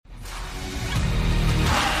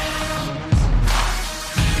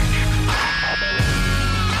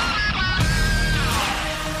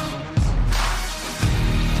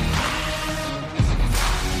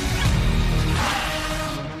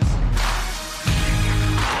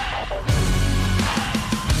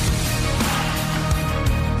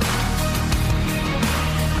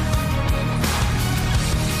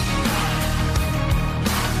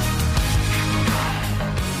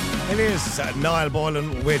Here's Niall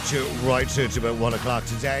Boylan with you right through to about 1 o'clock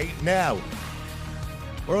today. Now,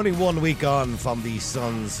 we're only 1 week on from the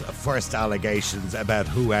Sun's first allegations about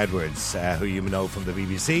Who Edwards, who you know from the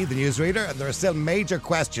BBC, the newsreader, and there are still major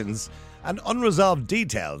questions and unresolved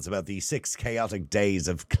details about the 6 chaotic days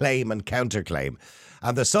of claim and counterclaim.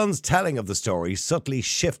 And the Sun's telling of the story subtly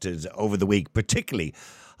shifted over the week, particularly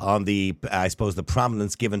on the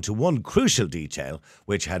prominence given to one crucial detail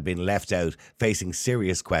which had been left out, facing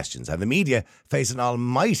serious questions. And the media face an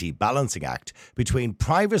almighty balancing act between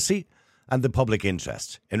privacy and the public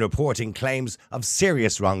interest in reporting claims of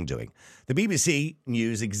serious wrongdoing. The BBC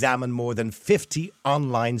News examined more than 50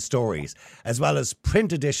 online stories, as well as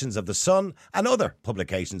print editions of The Sun and other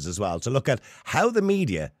publications as well, to look at how the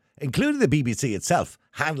media, including the BBC itself,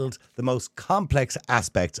 handled the most complex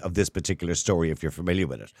aspects of this particular story, if you're familiar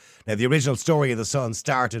with it. Now, the original story of The Sun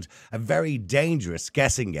started a very dangerous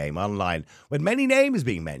guessing game online, with many names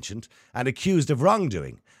being mentioned and accused of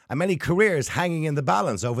wrongdoing, and many careers hanging in the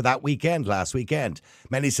balance over that weekend, last weekend.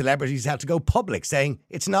 Many celebrities had to go public saying,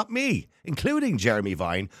 "It's not me," including Jeremy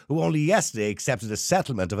Vine, who only yesterday accepted a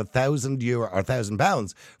settlement of €1,000 or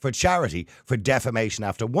 £1,000 for charity for defamation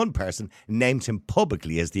after one person named him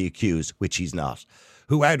publicly as the accused, which he's not.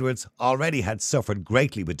 Who Edwards already had suffered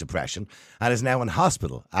greatly with depression and is now in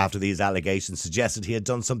hospital after these allegations suggested he had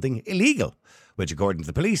done something illegal, which according to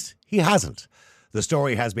the police, he hasn't. The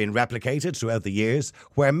story has been replicated throughout the years,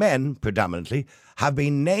 where men, predominantly, have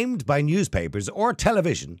been named by newspapers or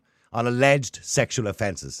television on alleged sexual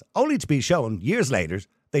offences, only to be shown years later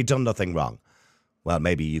they'd done nothing wrong. Well,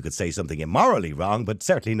 maybe you could say something immorally wrong, but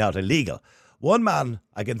certainly not illegal. One man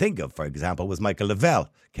I can think of, for example, was Michael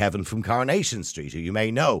Lavelle, Kevin from Coronation Street, who you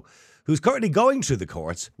may know, who's currently going through the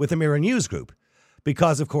courts with the Mirror News Group.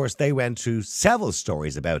 Because, of course, they went through several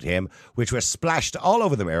stories about him, which were splashed all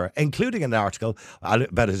over the Mirror, including an article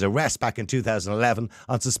about his arrest back in 2011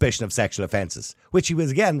 on suspicion of sexual offences, which he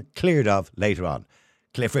was again cleared of later on.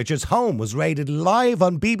 Cliff Richard's home was raided live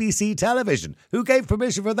on BBC television. Who gave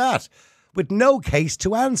permission for that? With no case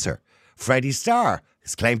to answer. Freddie Starr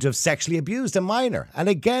is claimed to have sexually abused a minor and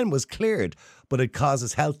again was cleared, but it caused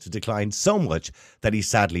his health to decline so much that he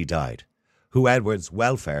sadly died. Who Edwards'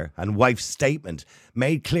 welfare and wife's statement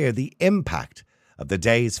made clear the impact of the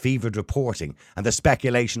day's fevered reporting and the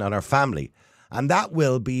speculation on her family, and that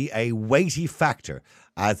will be a weighty factor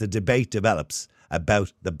as the debate develops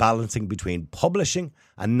about the balancing between publishing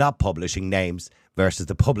and not publishing names versus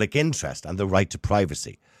the public interest and the right to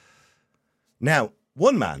privacy. Now,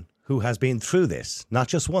 one man who has been through this, not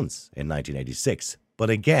just once in 1986, but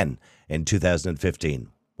again in 2015,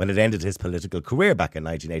 when it ended his political career back in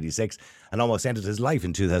 1986 and almost ended his life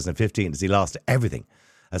in 2015 as he lost everything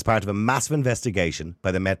as part of a massive investigation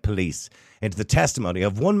by the Met Police into the testimony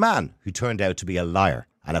of one man who turned out to be a liar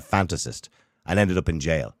and a fantasist and ended up in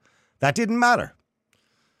jail. That didn't matter,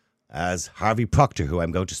 as Harvey Proctor, who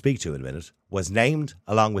I'm going to speak to in a minute, was named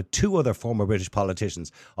along with 2 other former British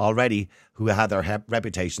politicians already who had their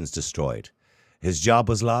reputations destroyed. His job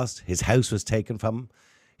was lost, his house was taken from him.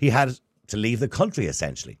 He had to leave the country,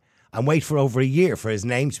 essentially, and wait for over a year for his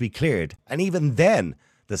name to be cleared. And even then,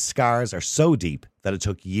 the scars are so deep that it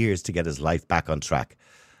took years to get his life back on track.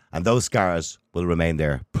 And those scars will remain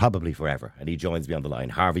there probably forever. And he joins me on the line.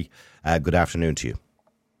 Harvey, good afternoon to you.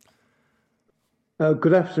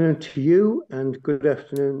 Good afternoon to you and good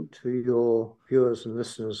afternoon to your viewers and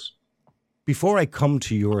listeners. Before I come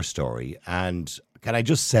to your story, and can I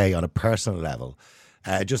just say on a personal level,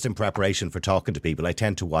 just in preparation for talking to people, I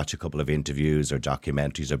tend to watch a couple of interviews or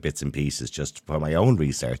documentaries or bits and pieces just for my own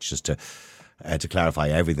research, just to clarify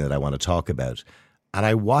everything that I want to talk about. And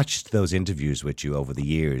I watched those interviews with you over the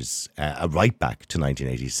years, right back to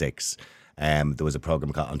 1986. There was a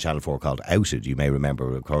programme on Channel 4 called Outed. You may remember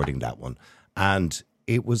recording that one. And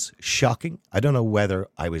it was shocking. I don't know whether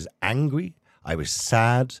I was angry, I was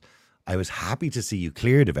sad, I was happy to see you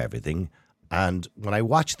cleared of everything. And when I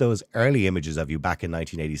watched those early images of you back in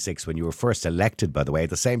 1986, when you were first elected, by the way, at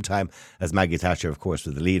the same time as Maggie Thatcher, of course,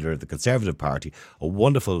 was the leader of the Conservative Party, a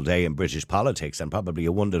wonderful day in British politics and probably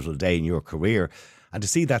a wonderful day in your career. And to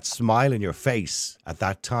see that smile in your face at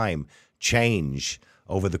that time change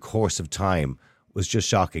over the course of time was just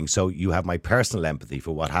shocking. So you have my personal empathy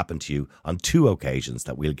for what happened to you on 2 occasions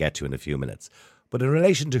that we'll get to in a few minutes. But in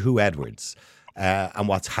relation to Who Edwards, and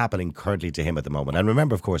what's happening currently to him at the moment. And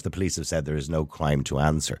remember, of course, the police have said there is no crime to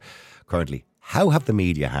answer currently. How have the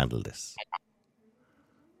media handled this?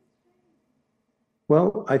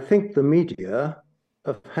 Well, I think the media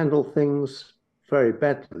have handled things very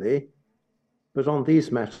badly, but on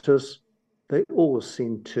these matters, they always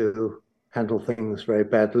seem to handle things very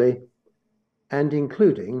badly, and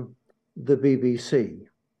including the BBC,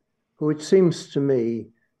 who it seems to me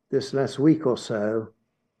this last week or so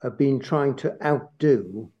have been trying to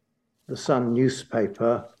outdo the Sun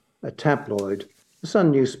newspaper, a tabloid. The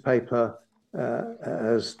Sun newspaper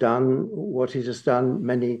has done what it has done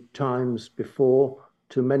many times before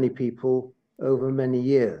to many people over many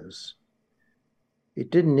years.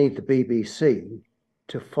 It didn't need the BBC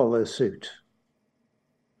to follow suit.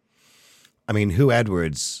 I mean, Who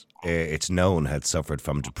Edwards, it's known, had suffered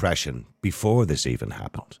from depression before this even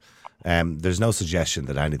happened. There's no suggestion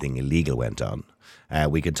that anything illegal went on.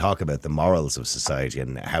 We could talk about the morals of society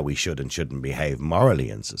and how we should and shouldn't behave morally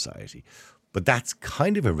in society. But that's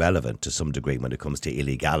kind of irrelevant to some degree when it comes to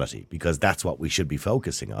illegality, because that's what we should be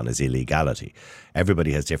focusing on, is illegality.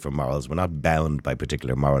 Everybody has different morals. We're not bound by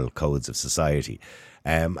particular moral codes of society.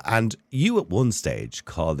 And you at one stage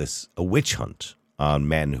call this a witch hunt on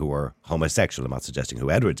men who are homosexual. I'm not suggesting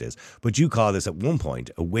who Edwards is, but you call this at one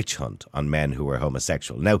point a witch hunt on men who are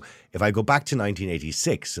homosexual. Now, if I go back to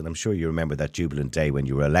 1986, and I'm sure you remember that jubilant day when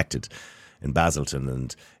you were elected in Basildon,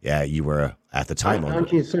 and you were at the time...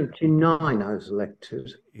 1979 I was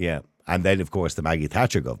elected. Yeah. And then, of course, the Maggie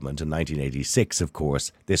Thatcher government in 1986, of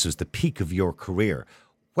course, this was the peak of your career.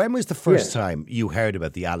 When was the first time you heard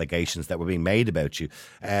about the allegations that were being made about you?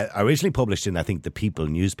 Originally published in, I think, the People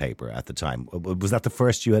newspaper at the time. Was that the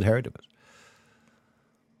first you had heard of it?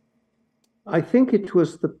 I think it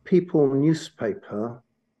was the People newspaper,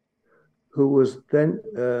 who was then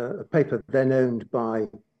a paper then owned by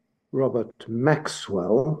Robert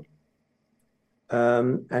Maxwell.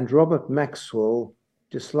 And Robert Maxwell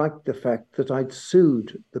disliked the fact that I'd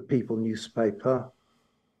sued the People newspaper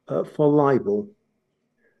for libel.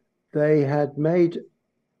 They had made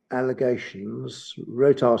allegations,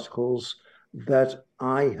 wrote articles that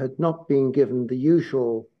I had not been given the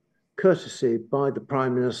usual courtesy by the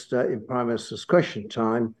Prime Minister in Prime Minister's Question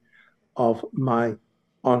Time of my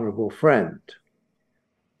honourable friend.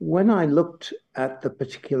 When I looked at the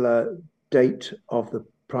particular date of the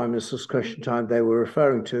Prime Minister's Question Time they were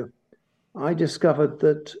referring to, I discovered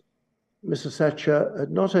that Mrs. Thatcher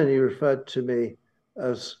had not only referred to me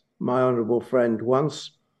as my honourable friend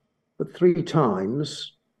once, but 3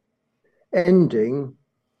 times, ending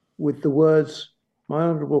with the words, "My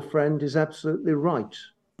honourable friend is absolutely right."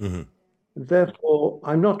 Mm-hmm. And therefore,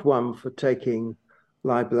 I'm not one for taking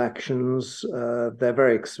libel actions. They're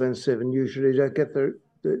very expensive and usually don't get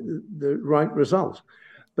the right result.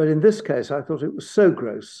 But in this case, I thought it was so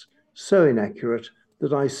gross, so inaccurate,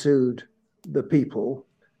 that I sued the People,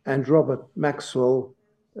 and Robert Maxwell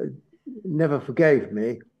never forgave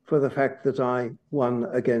me for the fact that I won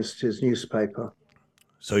against his newspaper.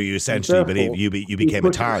 So you essentially believe you became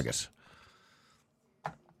a target?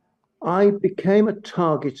 I became a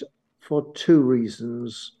target for 2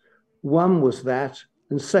 reasons. One was that,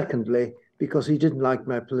 and secondly, because he didn't like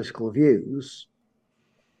my political views,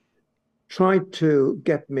 tried to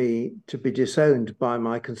get me to be disowned by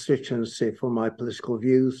my constituency for my political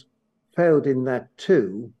views, failed in that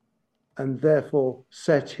too, and therefore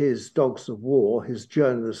set his dogs of war, his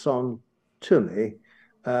journalists, on to me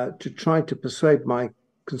to try to persuade my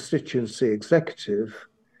constituency executive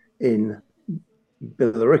in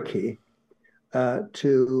Billericay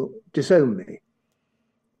to disown me.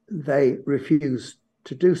 They refused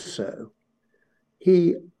to do so.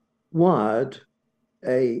 He wired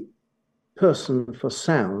a person for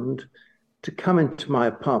sound to come into my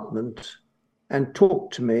apartment and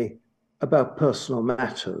talk to me about personal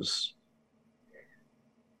matters.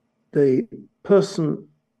 The person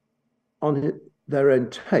on their own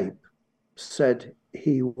tape said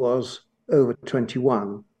he was over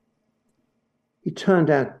 21. He turned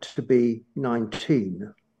out to be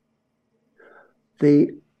 19.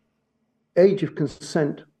 The age of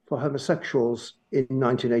consent for homosexuals in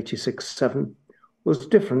 1986-7 was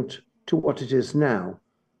different to what it is now,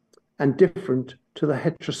 and different to the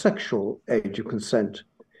heterosexual age of consent.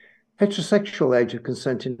 Heterosexual age of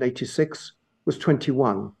consent in 86 was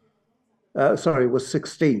 21. Was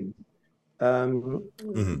 16.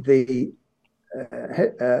 The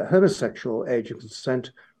homosexual age of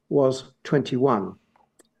consent was 21.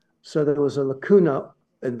 So there was a lacuna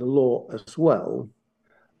in the law as well,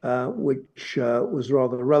 which was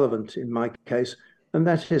rather relevant in my case, and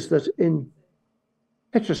that is that in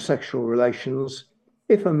heterosexual relations,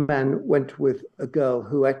 if a man went with a girl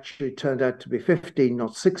who actually turned out to be 15,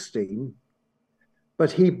 not 16,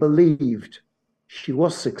 but he believed she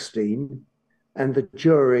was 16, and the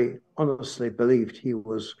jury honestly believed he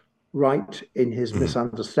was right in his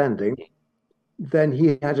misunderstanding, then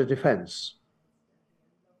he had a defense.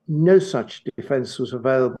 No such defense was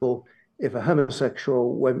available if a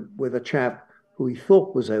homosexual went with a chap who who he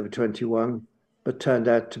thought was over 21, but turned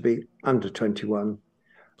out to be under 21.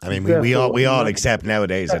 I mean, Therefore, we all accept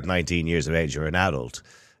nowadays at 19 years of age you're an adult.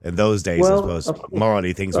 In those days, I well, suppose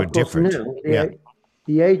morally things were of course, different. now Yeah.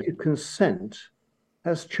 the age of consent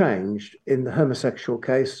has changed in the homosexual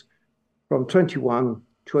case from 21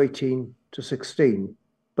 to 18 to 16.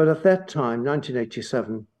 But at that time,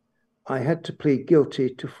 1987, I had to plead guilty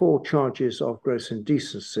to 4 charges of gross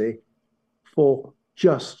indecency for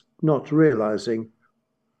just not realizing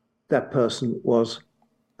that person was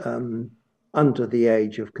under the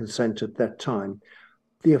age of consent at that time.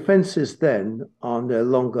 The offences then are no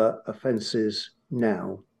longer offences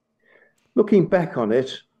now. Looking back on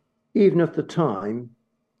it, even at the time,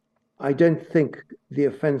 I don't think the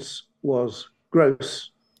offence was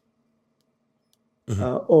gross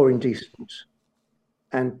or indecent.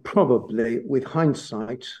 And probably, with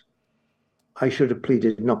hindsight, I should have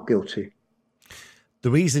pleaded not guilty. The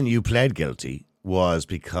reason you pled guilty was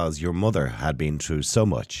because your mother had been through so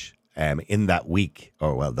much in that week,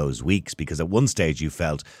 or well, those weeks, because at one stage you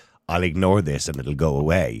felt, I'll ignore this and it'll go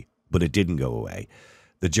away, but it didn't go away.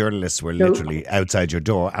 The journalists were literally outside your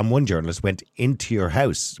door, and one journalist went into your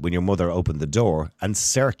house when your mother opened the door and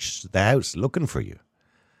searched the house looking for you.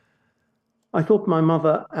 I thought my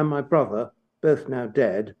mother and my brother, both now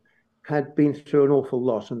dead, had been through an awful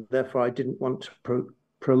lot, and therefore I didn't want to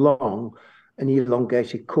prolong an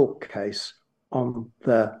elongated court case on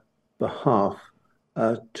their behalf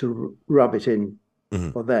to rub it in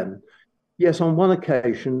for them. Yes, on one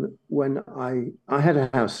occasion when I had a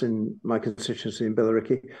house in my constituency in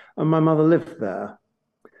Billericay, and my mother lived there.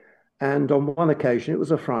 And on one occasion, it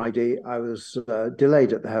was a Friday, I was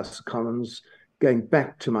delayed at the House of Commons, going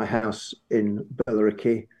back to my house in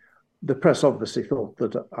Billericay. The press obviously thought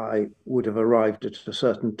that I would have arrived at a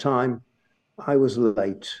certain time. I was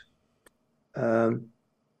late.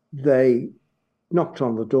 They knocked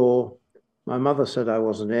on the door. My mother said I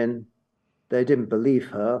wasn't in. They didn't believe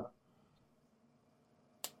her.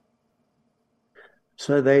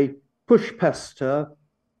 So they pushed past her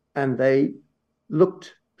and they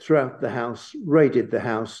looked throughout the house, raided the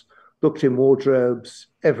house, looked in wardrobes,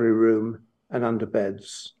 every room, and under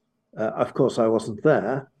beds. Of course, I wasn't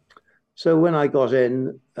there. So when I got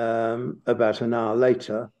in about an hour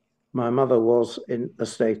later, my mother was in a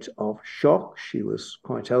state of shock. She was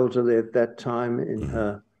quite elderly at that time, in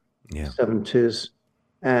her 70s.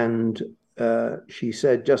 And she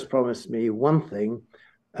said, just promise me one thing.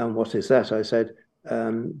 And what is that? I said,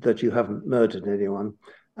 that you haven't murdered anyone.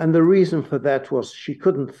 And the reason for that was she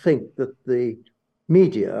couldn't think that the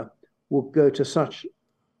media would go to such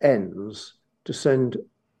ends to send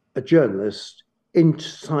a journalist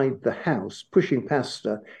inside the house, pushing past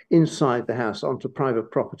her inside the house onto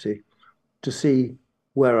private property to see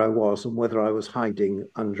where I was and whether I was hiding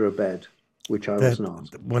under a bed, which I was not.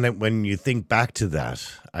 When you think back to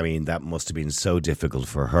that, I mean, that must have been so difficult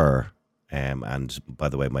for her. And by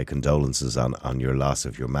the way, my condolences on your loss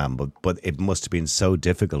of your mum. But it must have been so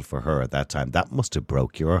difficult for her at that time. That must have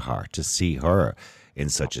broke your heart to see her in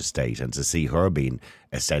such a state and to see her being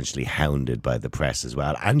essentially hounded by the press as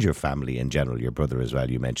well, and your family in general, your brother as well,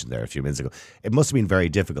 you mentioned there a few minutes ago. It must have been very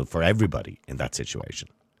difficult for everybody in that situation.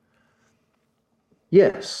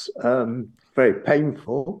 Yes, very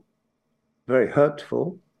painful, very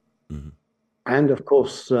hurtful, and of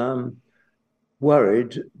course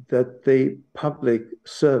worried that the public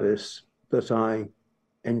service that I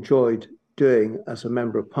enjoyed doing as a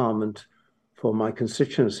Member of Parliament for my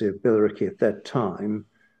constituency of Billericay at that time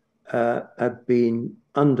had been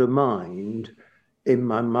undermined in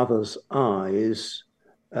my mother's eyes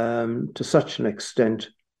to such an extent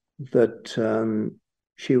that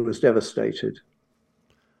she was devastated.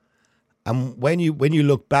 And when you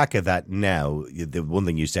look back at that now, the one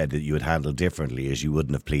thing you said that you would handle differently is you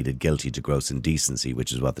wouldn't have pleaded guilty to gross indecency,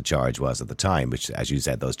 which is what the charge was at the time, which, as you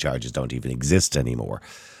said, those charges don't even exist anymore.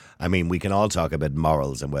 I mean, we can all talk about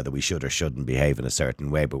morals and whether we should or shouldn't behave in a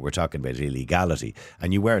certain way, but we're talking about illegality.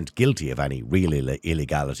 And you weren't guilty of any real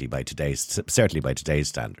illegality certainly by today's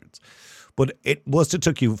standards. But it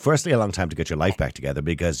took you, firstly, a long time to get your life back together,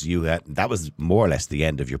 because that was more or less the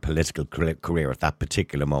end of your political career at that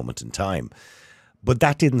particular moment in time. But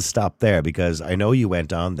that didn't stop there, because I know you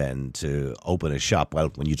went on then to open a shop,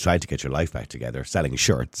 well, when you tried to get your life back together, selling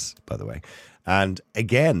shirts, by the way. And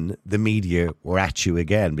again, the media were at you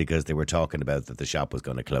again, because they were talking about that the shop was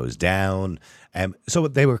going to close down. So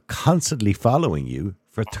they were constantly following you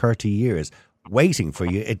for 30 years, waiting for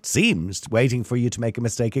you, it seems, waiting for you to make a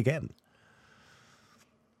mistake again.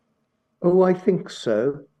 Oh, I think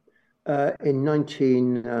so. In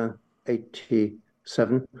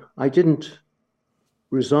 1987, I didn't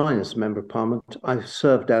resign as Member of Parliament. I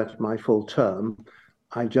served out my full term.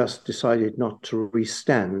 I just decided not to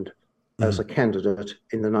re-stand as a candidate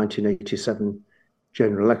in the 1987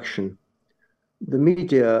 general election. The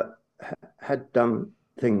media had done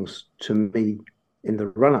things to me in the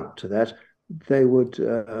run-up to that. They would,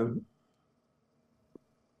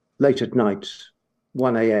 late at night,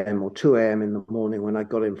 1 a.m. or 2 a.m. in the morning when I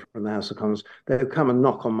got in from the House of Commons, they would come and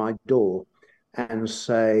knock on my door and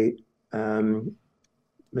say,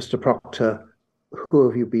 Mr. Proctor, who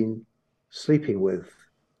have you been sleeping with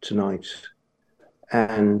tonight?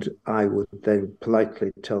 And I would then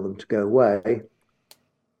politely tell them to go away.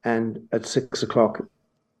 And at 6 o'clock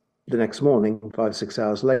the next morning, 5, 6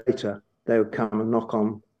 hours later, they would come and knock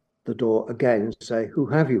on the door again and say, who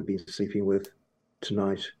have you been sleeping with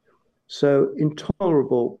tonight? So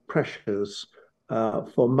intolerable pressures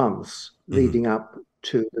for months leading up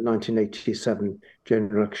to the 1987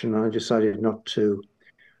 general election. I decided not to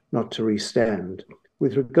re-stand.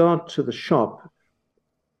 With regard to the shop,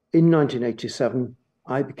 in 1987,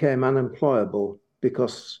 I became unemployable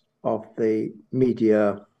because of the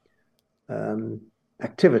media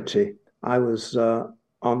activity. I was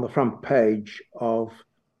on the front page of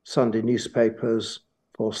Sunday newspapers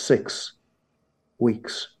for 6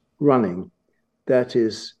 weeks running. That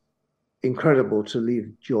is incredible to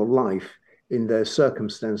lead your life in those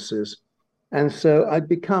circumstances. And so I'd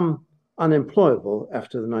become unemployable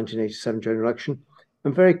after the 1987 general election,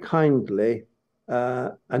 and very kindly,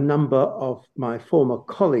 a number of my former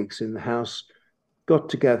colleagues in the House got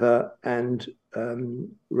together and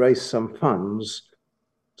raised some funds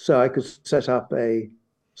so I could set up a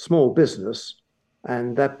small business,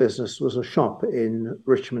 and that business was a shop in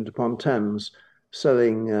Richmond upon Thames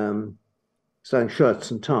selling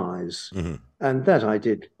shirts and ties. And that I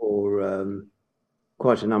did for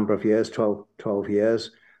quite a number of years, 12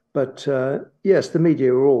 years. But yes, the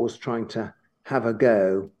media were always trying to have a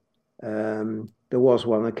go. There was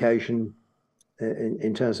one occasion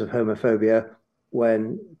in terms of homophobia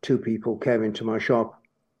when 2 people came into my shop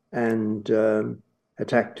and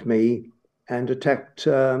attacked me and attacked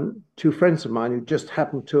 2 friends of mine who just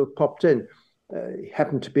happened to have popped in. He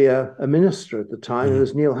happened to be a minister at the time. It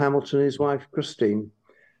was Neil Hamilton and his wife, Christine.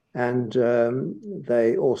 And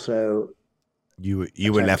they also... You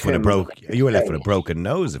were left with a broken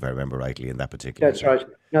nose, if I remember rightly, in that particular. That's right.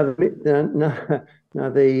 Now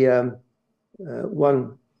the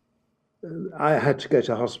one, I had to go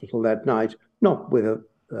to hospital that night, not with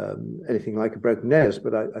anything like a broken nose,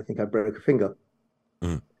 but I think I broke a finger.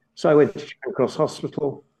 So I went to Charing Cross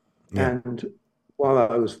Hospital, and while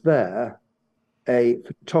I was there, a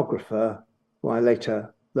photographer, who I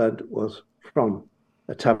later learned was from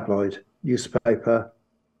a tabloid newspaper,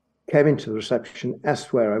 came into the reception,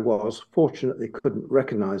 asked where I was, fortunately couldn't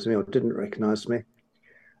recognize me or didn't recognize me.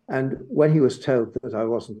 And when he was told that I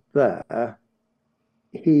wasn't there,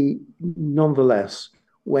 he nonetheless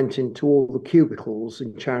went into all the cubicles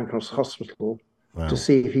in Charing Cross Hospital to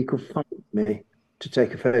see if he could find me to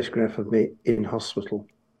take a photograph of me in hospital.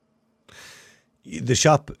 The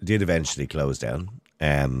shop did eventually close down.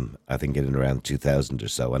 I think in around 2000 or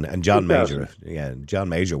so, and John 2000. Major, John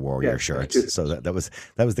Major wore your shirts. So that was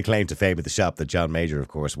the claim to fame of the shop, that John Major, of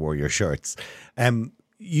course, wore your shirts.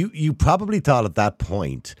 You probably thought at that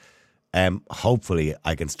point, hopefully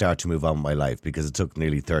I can start to move on with my life, because it took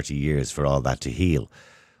nearly 30 years for all that to heal.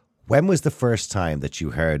 When was the first time that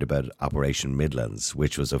you heard about Operation Midlands,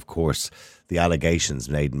 which was, of course, the allegations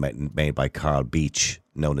made by Carl Beach,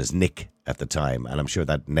 known as Nick at the time? And I'm sure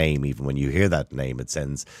that name, even when you hear that name, it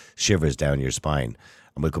sends shivers down your spine.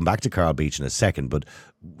 And we'll come back to Carl Beach in a second, but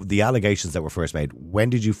the allegations that were first made, when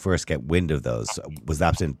did you first get wind of those? Was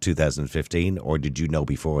that in 2015, or did you know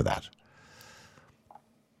before that?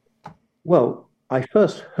 Well, I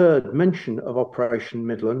first heard mention of Operation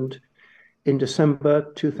Midland in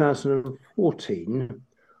December 2014.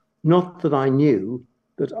 Not that I knew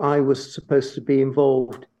that I was supposed to be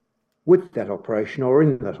involved with that operation or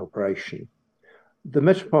in that operation. The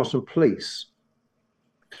Metropolitan Police,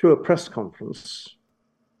 through a press conference,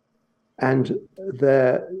 and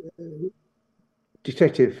their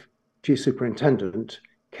Detective Chief Superintendent,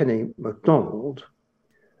 Kenny MacDonald,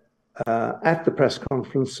 at the press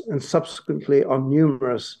conference and subsequently on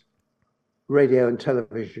numerous radio and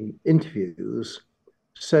television interviews,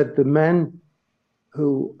 said the man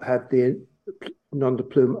who had the nom de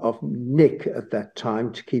plume of Nick at that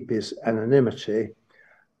time, to keep his anonymity,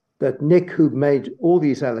 that Nick, who made all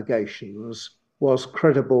these allegations, was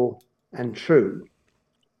credible and true.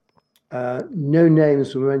 No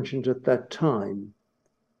names were mentioned at that time.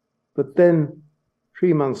 But then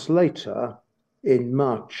 3 months later, in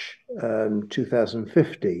March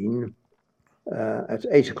 2015, at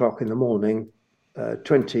 8 o'clock in the morning,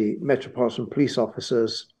 20 Metropolitan Police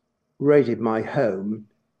officers raided my home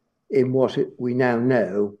in what we now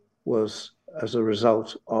know was as a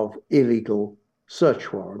result of illegal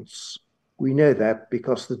search warrants. We know that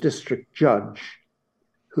because the district judge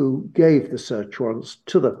who gave the search warrants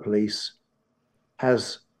to the police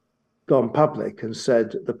has gone public and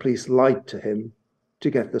said the police lied to him to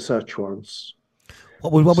get the search warrants.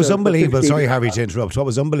 What was unbelievable, sorry, Harvey, to interrupt, what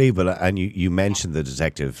was unbelievable, and you mentioned the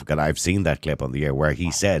detective, and I've seen that clip on the air, where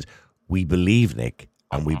he said, we believe Nick,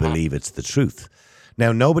 and we believe it's the truth.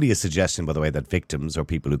 Now, nobody is suggesting, by the way, that victims or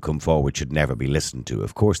people who come forward should never be listened to.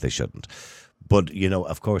 Of course they shouldn't. But, you know,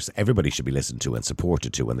 of course, everybody should be listened to and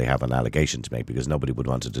supported to when they have an allegation to make, because nobody would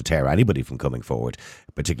want to deter anybody from coming forward,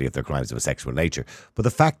 particularly if they're crimes of a sexual nature. But the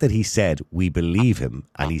fact that he said, we believe him,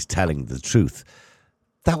 and he's telling the truth,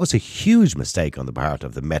 that was a huge mistake on the part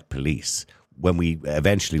of the Met Police, when we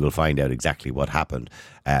eventually will find out exactly what happened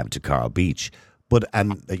to Carl Beach. But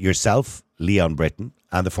and yourself, Leon Britton,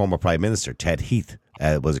 and the former Prime Minister, Ted Heath,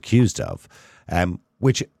 was accused of,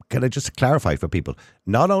 which, can I just clarify for people,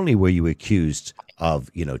 not only were you accused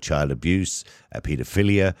of, you know, child abuse,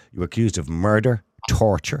 paedophilia, you were accused of murder,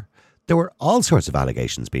 torture. There were all sorts of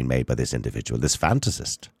allegations being made by this individual, this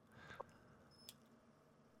fantasist.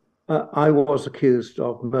 I was accused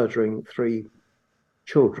of murdering 3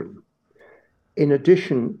 children. In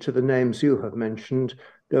addition to the names you have mentioned,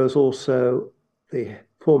 there was also the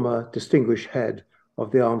former distinguished head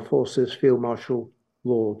of the Armed Forces, Field Marshal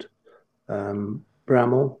Lord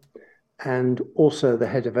Bramall, and also the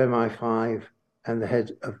head of MI5 and the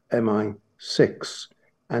head of MI6,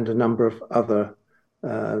 and a number of other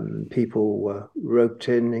people were roped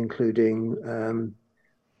in, including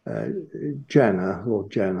Lord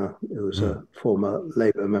Janner, who was a former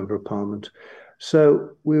Labour Member of Parliament.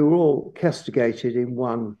 So we were all castigated in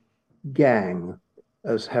one gang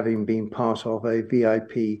as having been part of a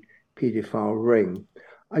VIP paedophile ring.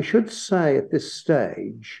 I should say at this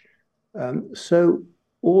stage, so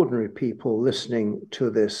ordinary people listening to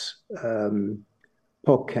this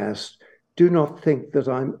podcast do not think that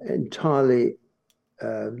I'm entirely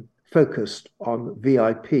focused on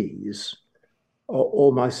VIPs,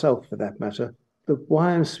 or myself for that matter. But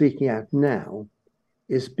why I'm speaking out now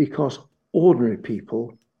is because ordinary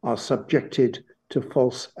people are subjected to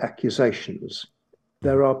false accusations.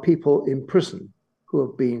 There are people in prison who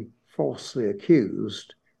have been falsely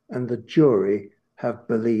accused, and the jury have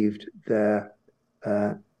believed the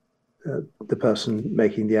person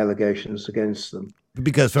making the allegations against them.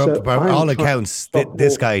 Because by all accounts,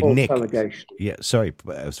 this guy, Nick... Yeah, sorry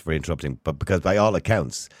for interrupting, but because by all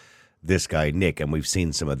accounts, this guy, Nick, and we've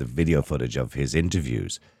seen some of the video footage of his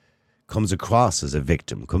interviews, comes across as a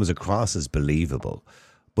victim, comes across as believable.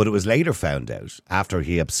 But it was later found out, after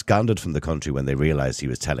he absconded from the country when they realised he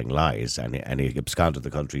was telling lies, and he absconded the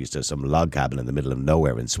country to some log cabin in the middle of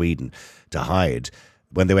nowhere in Sweden to hide,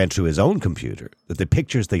 when they went through his own computer, that the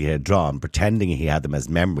pictures that he had drawn, pretending he had them as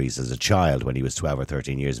memories as a child when he was 12 or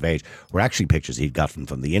 13 years of age, were actually pictures he'd gotten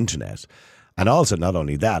from the internet. And also, not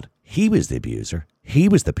only that, he was the abuser, he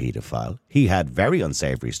was the paedophile, he had very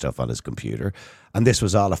unsavoury stuff on his computer, and this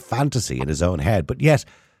was all a fantasy in his own head. But yet,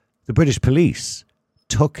 the British police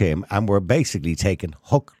took him and were basically taken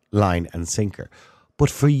hook, line and sinker. But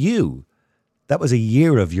for you, that was a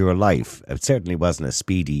year of your life. It certainly wasn't a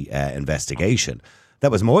speedy investigation.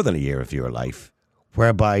 That was more than a year of your life,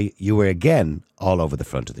 whereby you were again all over the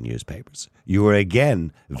front of the newspapers. You were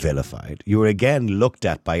again vilified. You were again looked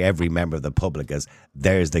at by every member of the public as,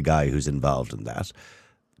 there's the guy who's involved in that.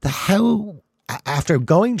 How, after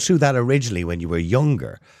going through that originally when you were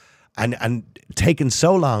younger, and taken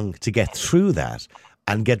so long to get through that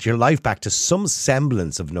and get your life back to some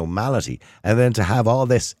semblance of normality, and then to have all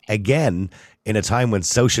this again in a time when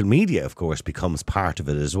social media, of course, becomes part of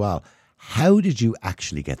it as well. How did you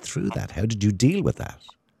actually get through that? How did you deal with that?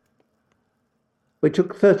 It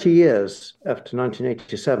took 30 years after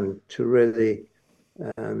 1987 to really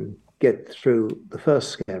get through the first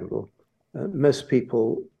scandal. Most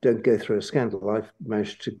people don't go through a scandal. I've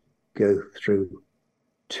managed to go through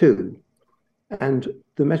 2. And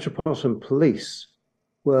the Metropolitan Police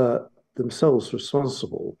were themselves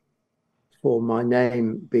responsible for my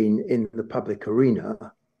name being in the public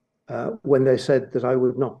arena when they said that I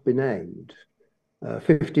would not be named.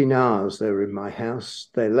 15 hours they were in my house.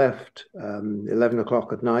 They left 11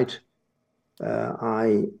 o'clock at night.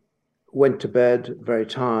 I went to bed very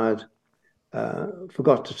tired,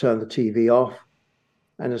 forgot to turn the TV off.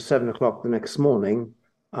 And at 7 o'clock the next morning,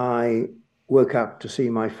 I woke up to see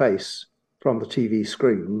my face from the TV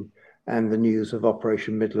screen. and the news of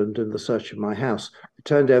Operation Midland and the search of my house. I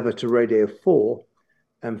turned over to Radio 4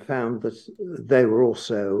 and found that they were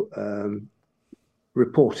also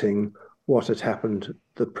reporting what had happened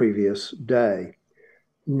the previous day.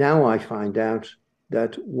 Now I find out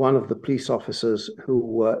that one of the police officers who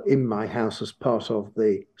were in my house as part of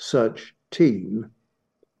the search team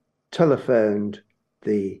telephoned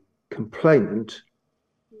the complainant,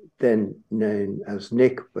 then known as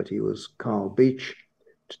Nick, but he was Carl Beach,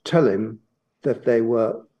 to tell him that they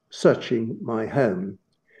were searching my home,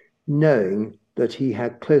 knowing that he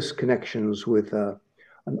had close connections with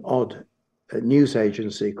an odd news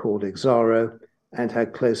agency called Exaro and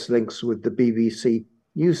had close links with the BBC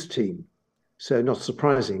news team. So not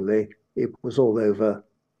surprisingly, it was all over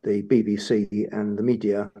the BBC and the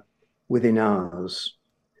media within hours.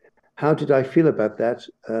 How did I feel about that?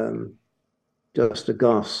 Just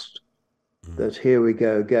aghast that here we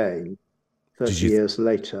go again, 30 years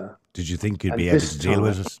later. Did you think you'd be able to deal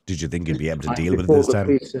with it? Did you think you'd be able to deal with it this time?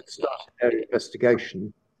 Before the police had started their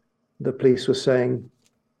investigation, the police were saying,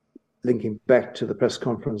 linking back to the press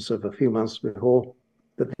conference of a few months before,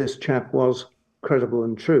 that this chap was credible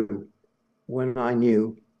and true, when I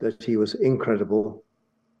knew that he was incredible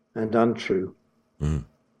and untrue. Mm.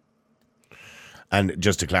 And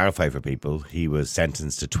just to clarify for people, he was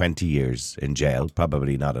sentenced to 20 years in jail,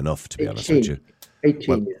 probably not enough, to be honest with you.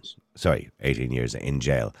 18 years. Sorry, 18 years in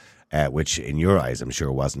jail, which in your eyes, I'm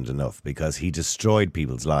sure, wasn't enough because he destroyed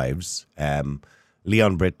people's lives.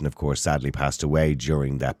 Leon Britton, of course, sadly passed away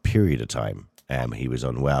during that period of time. He was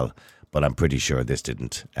unwell, but I'm pretty sure this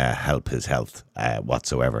didn't help his health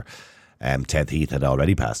whatsoever. Ted Heath had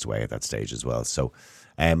already passed away at that stage as well. So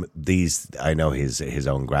I know his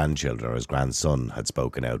own grandchildren or his grandson had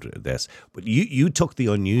spoken out of this. But you took the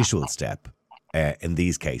unusual step in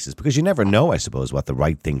these cases because you never know, I suppose, what the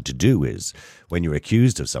right thing to do is when you're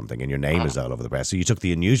accused of something and your name is all over the press. So you took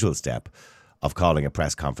the unusual step of calling a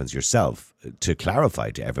press conference yourself to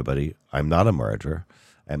clarify to everybody, I'm not a murderer.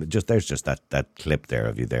 There's just that clip there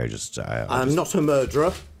of you there. I'm not a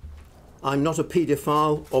murderer. I'm not a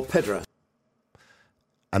paedophile or pederast.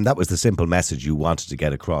 And that was the simple message you wanted to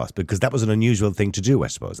get across, because that was an unusual thing to do, I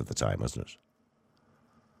suppose, at the time, wasn't it?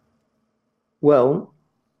 Well,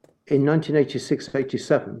 in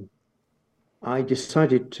 1986-87, I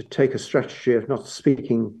decided to take a strategy of not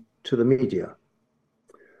speaking to the media.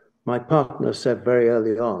 My partner said very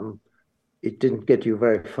early on, it didn't get you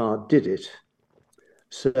very far, did it?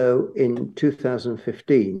 So in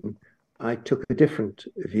 2015, I took a different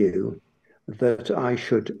view that I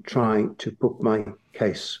should try to put my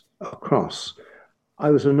case across. I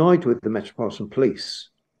was annoyed with the Metropolitan Police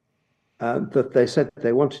that they said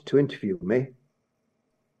they wanted to interview me,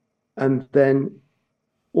 and then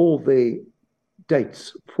all the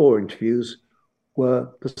dates for interviews were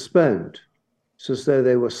postponed. It's as though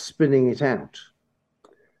they were spinning it out.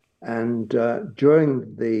 And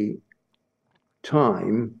during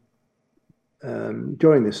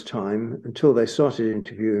this time, until they started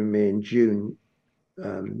interviewing me in June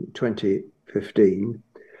 2015,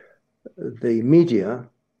 the media,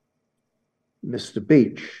 Mr.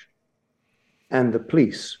 Beach, and the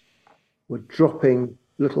police were dropping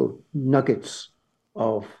little nuggets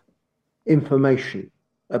of information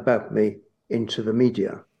about me into the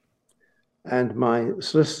media. And my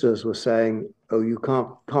solicitors were saying, oh, you can't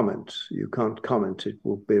comment. You can't comment. It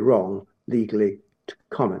will be wrong legally to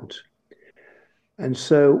comment. And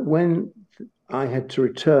so when I had to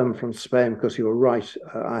return from Spain, because you were right,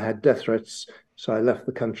 I had death threats, so I left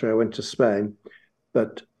the country, I went to Spain,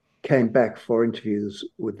 but came back for interviews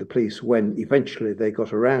with the police when eventually they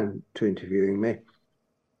got around to interviewing me.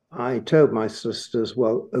 I told my solicitors,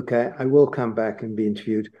 well, okay, I will come back and be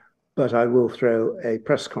interviewed, but I will throw a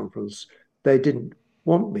press conference. They didn't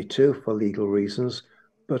want me to for legal reasons,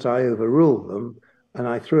 but I overruled them, and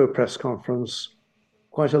I threw a press conference,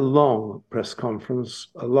 quite a long press conference,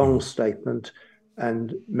 a long statement,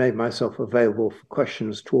 and made myself available for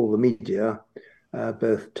questions to all the media,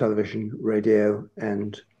 both television, radio,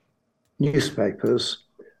 and newspapers,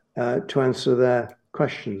 to answer their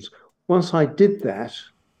questions. Once I did that,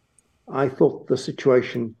 I thought the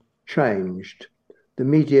situation changed. The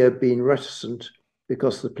media had been reticent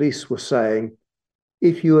because the police were saying,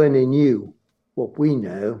 if you only knew what we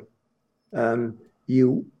know,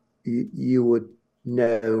 you would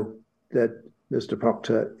know that Mr.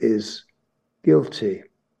 Proctor is guilty.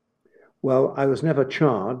 Well, I was never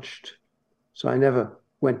charged, so I never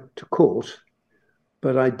went to court,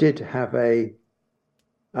 but I did have an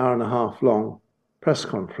hour-and-a-half long press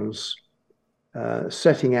conference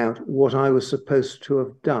setting out what I was supposed to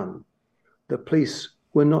have done. The police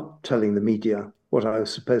were not telling the media what I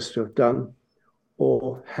was supposed to have done,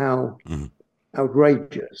 or how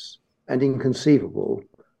outrageous and inconceivable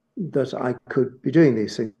that I could be doing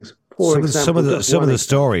these things. For example, some of the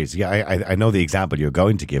stories. Yeah, I know the example you're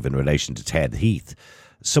going to give in relation to Ted Heath.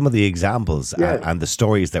 Some of the examples and the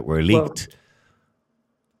stories that were leaked.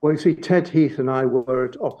 Well, you see, Ted Heath and I were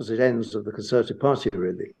at opposite ends of the Conservative Party,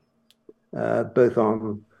 really, both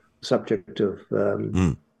on the subject of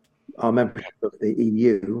our membership of the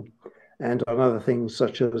EU and on other things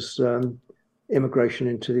such as immigration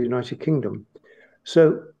into the United Kingdom.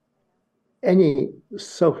 So any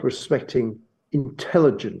self-respecting,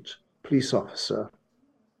 intelligent police officer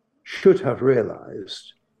should have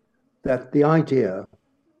realized that the idea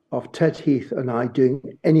of Ted Heath and I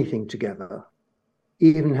doing anything together,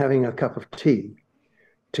 even having a cup of tea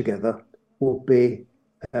together, would be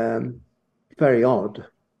very odd.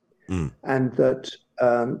 And that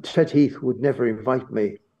Ted Heath would never invite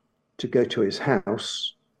me to go to his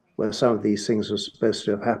house where some of these things were supposed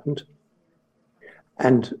to have happened.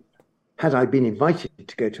 And had I been invited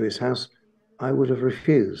to go to his house, I would have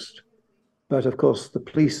refused. But of course, the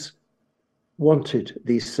police wanted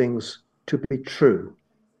these things to be true.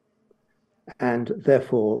 And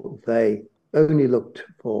therefore, they only looked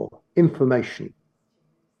for information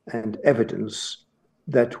and evidence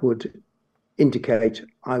that would indicate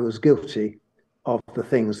I was guilty of the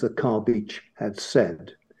things that Carl Beech had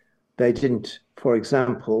said. They didn't, for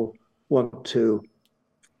example, want to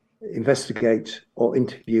investigate or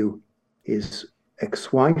interview his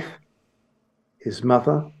ex-wife, his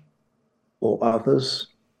mother, or others,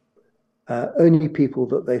 only people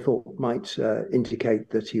that they thought might indicate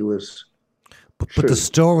that he was But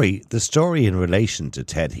the story in relation to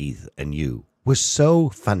Ted Heath and you was so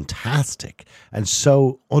fantastic and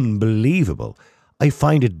so unbelievable. I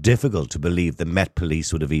find it difficult to believe the Met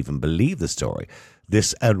Police would have even believed the story.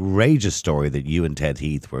 This outrageous story that you and Ted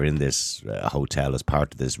Heath were in this hotel as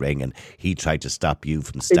part of this ring, and he tried to stop you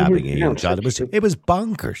from stabbing a young child. It was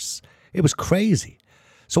bonkers. It was crazy.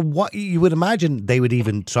 So what you would imagine they would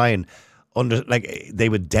even try and they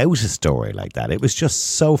would doubt a story like that. It was just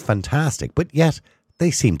so fantastic, but yet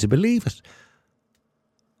they seem to believe it.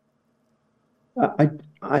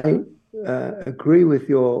 I agree with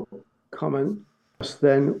your comment.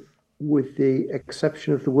 Then, with the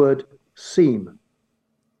exception of the word seem,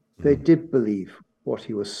 they did believe what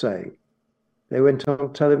he was saying. They went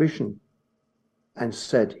on television and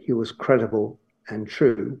said he was credible and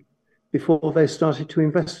true before they started to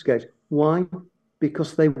investigate. Why?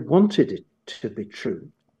 Because they wanted it to be true.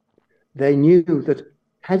 They knew that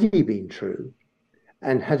had he been true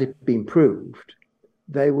and had it been proved,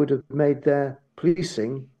 they would have made their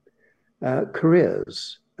policing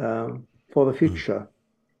careers for the future.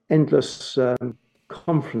 Endless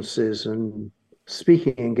conferences and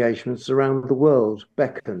speaking engagements around the world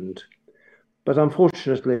beckoned. But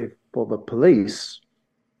unfortunately for the police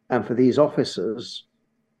and for these officers,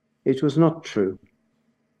 it was not true.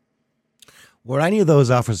 Were any of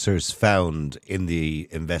those officers found in the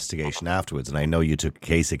investigation afterwards? And I know you took a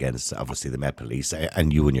case against, obviously, the Met Police,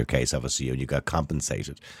 and you in your case, obviously, and you got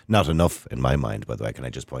compensated. Not enough, in my mind, by the way, can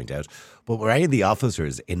I just point out. But were any of the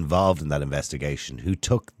officers involved in that investigation who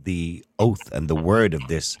took the oath and the word of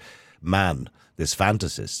this man, this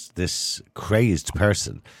fantasist, this crazed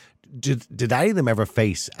person? Did any of them ever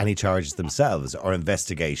face any charges themselves, or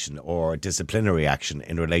investigation, or disciplinary action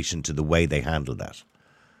in relation to the way they handled that?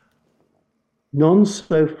 None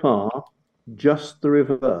so far, just the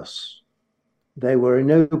reverse. They were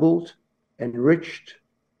ennobled, enriched,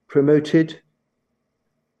 promoted,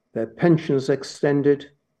 their pensions extended.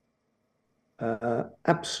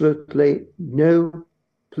 Absolutely no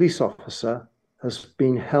police officer has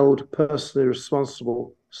been held personally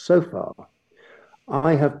responsible so far.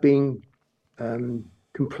 I have been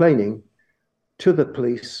complaining to the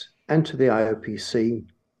police and to the IOPC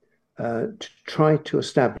to try to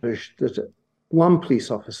establish that one police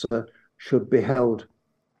officer should be held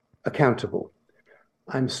accountable.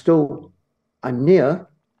 I'm near,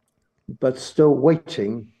 but still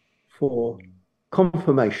waiting for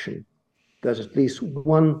confirmation that at least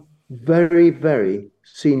one very, very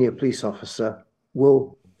senior police officer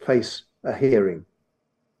will face a hearing.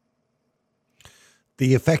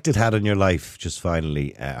 The effect it had on your life, just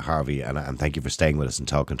finally, Harvey, and thank you for staying with us and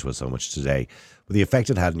talking to us so much today. But the effect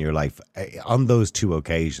it had on your life on those two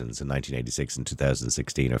occasions in 1986 and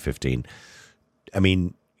 2016 or 15, I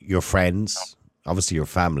mean, your friends, obviously your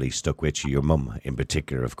family stuck with you, your mum in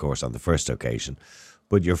particular, of course, on the first occasion,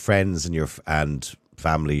 but your friends and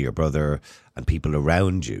family, your brother and people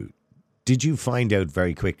around you, did you find out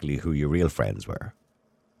very quickly who your real friends were?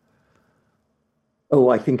 Oh,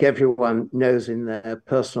 I think everyone knows in their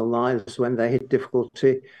personal lives when they hit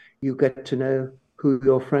difficulty, you get to know who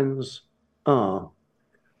your friends are,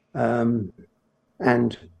 um,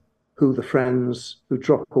 and who the friends who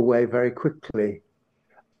drop away very quickly.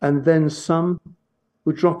 And then some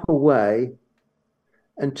who drop away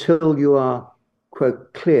until you are,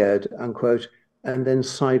 quote, cleared, unquote, and then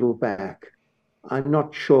sidle back. I'm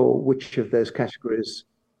not sure which of those categories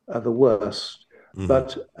are the worst, Hmm.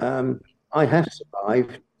 but I have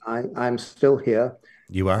survived. I'm still here,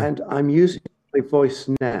 You are? and I'm using my voice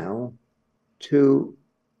now to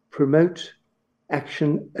promote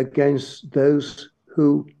action against those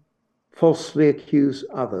who falsely accuse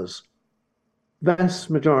others. Vast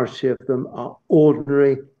majority of them are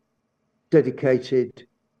ordinary, dedicated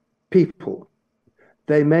people.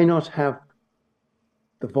 They may not have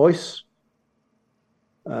the voice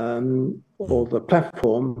or the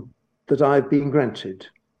platform that I've been granted.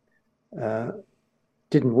 Uh,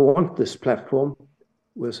 didn't want this platform,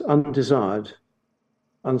 was undesired,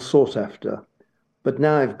 unsought after. But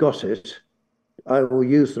now I've got it, I will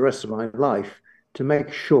use the rest of my life to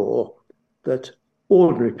make sure that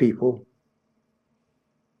ordinary people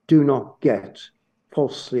do not get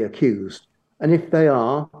falsely accused. And if they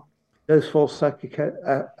are, those false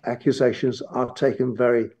accusations are taken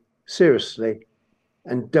very seriously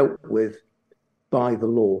and dealt with by the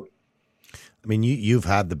law. I mean, you've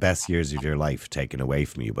had the best years of your life taken away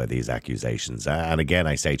from you by these accusations. And again,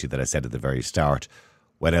 I say to you that I said at the very start,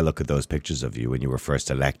 when I look at those pictures of you when you were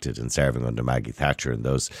first elected and serving under Maggie Thatcher and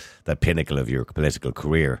that pinnacle of your political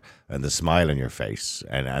career and the smile on your face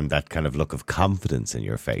and that kind of look of confidence in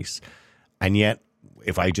your face. And yet,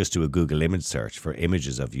 if I just do a Google image search for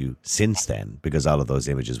images of you since then, because all of those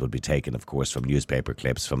images would be taken, of course, from newspaper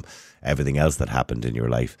clips, from everything else that happened in your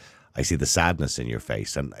life, I see the sadness in your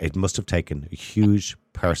face. And it must have taken a huge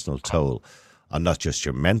personal toll on not just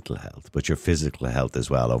your mental health, but your physical health as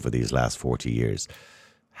well over these last 40 years.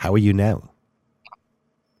 How are you now?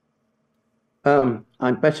 I'm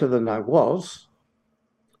better than I was.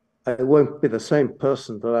 I won't be the same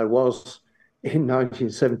person that I was in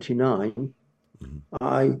 1979. Mm-hmm.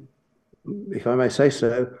 I, if I may say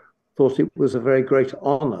so, thought it was a very great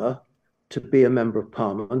honour to be a Member of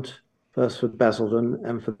Parliament, first for Basildon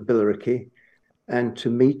and for Billericay, and to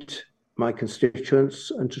meet my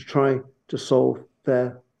constituents and to try to solve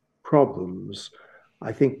their problems.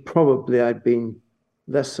 I think probably I'd been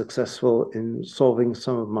less successful in solving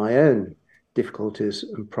some of my own difficulties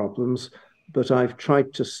and problems, but I've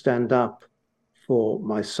tried to stand up for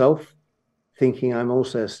myself, thinking I'm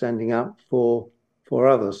also standing up for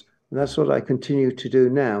others. And that's what I continue to do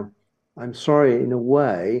now. I'm sorry, in a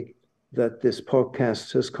way, that this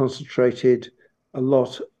podcast has concentrated a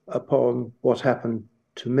lot upon what happened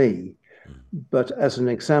to me. But as an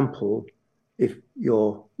example, if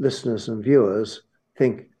your listeners and viewers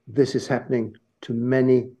think this is happening to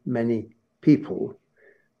many, many people,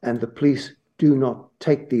 and the police do not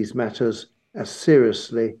take these matters as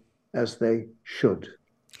seriously as they should.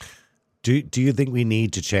 Do you think we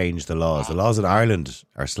need to change the laws? The laws in Ireland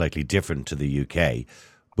are slightly different to the UK,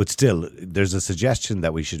 but still, there's a suggestion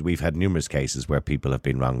that we've had numerous cases where people have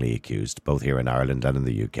been wrongly accused, both here in Ireland and in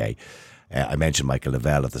the UK. I mentioned Michael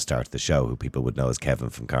Lavelle at the start of the show, who people would know as Kevin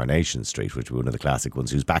from Coronation Street, which was one of the classic ones,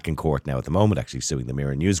 who's back in court now at the moment, actually suing the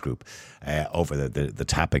Mirror News Group over the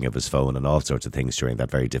tapping of his phone and all sorts of things during that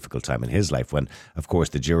very difficult time in his life when, of course,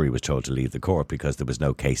 the jury was told to leave the court because there was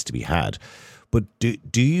no case to be had. But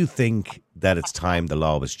do you think that it's time the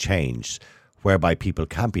law was changed whereby people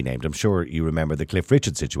can't be named? I'm sure you remember the Cliff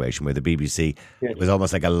Richard situation where the BBC, Yes. it was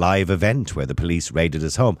almost like a live event where the police raided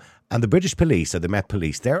his home. And the British police, or the Met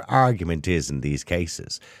Police, their argument is in these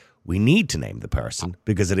cases, we need to name the person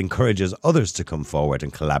because it encourages others to come forward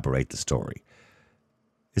and collaborate the story.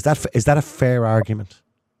 Is that a fair argument?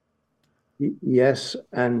 Yes,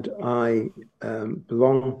 and I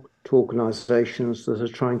belong to organisations that are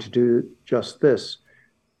trying to do just this,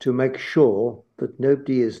 to make sure that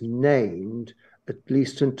nobody is named, at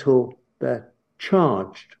least until they're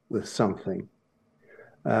charged with something.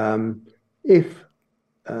 If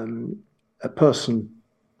a person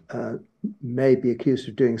may be accused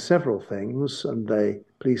of doing several things and the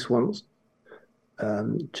police want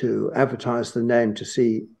to advertise the name to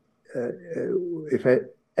see if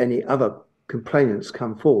any other complainants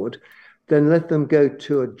come forward, then let them go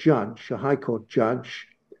to a judge, a High Court judge,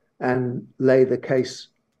 and lay the case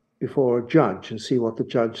before a judge and see what the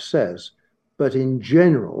judge says. But in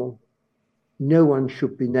general, no one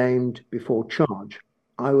should be named before charge.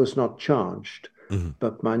 I was not charged,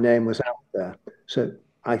 but my name was out there. So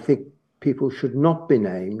I think people should not be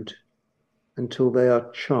named until they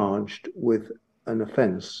are charged with an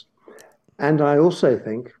offence. And I also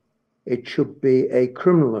think it should be a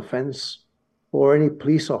criminal offence for any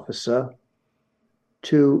police officer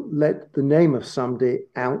to let the name of somebody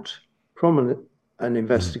out from an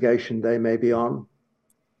investigation they may be on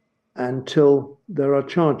until there are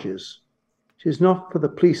charges. It is not for the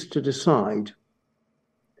police to decide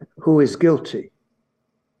who is guilty,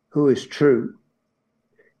 who is true.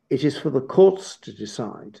 It is for the courts to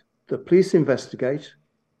decide. The police investigate,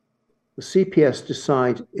 the CPS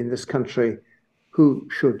decide in this country who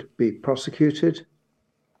should be prosecuted,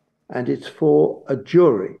 and it's for a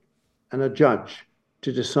jury and a judge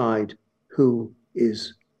to decide who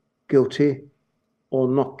is guilty or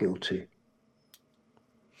not guilty.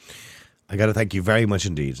 I got to thank you very much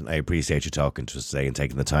indeed. And I appreciate you talking to us today and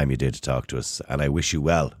taking the time you did to talk to us. And I wish you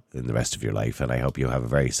well in the rest of your life. And I hope you have a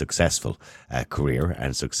very successful career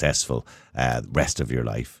and successful rest of your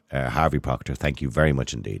life. Harvey Proctor, thank you very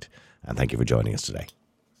much indeed. And thank you for joining us today.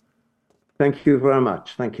 Thank you very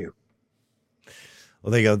much. Thank you.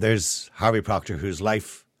 Well, there you go. There's Harvey Proctor, whose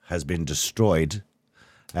life has been destroyed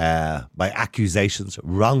by accusations,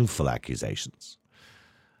 wrongful accusations.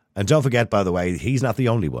 And don't forget, by the way, he's not the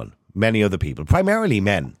only one. Many other people, primarily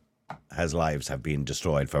men, whose lives have been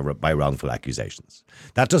destroyed by wrongful accusations.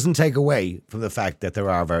 That doesn't take away from the fact that there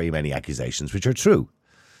are very many accusations which are true.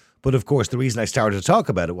 But of course, the reason I started to talk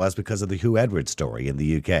about it was because of the Hugh Edwards story in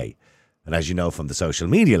the UK. And as you know from the social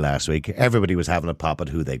media last week, everybody was having a pop at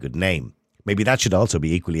who they could name. Maybe that should also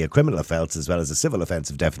be equally a criminal offence as well as a civil offence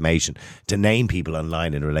of defamation, to name people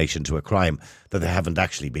online in relation to a crime that they haven't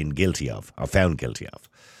actually been guilty of or found guilty of.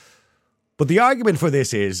 But the argument for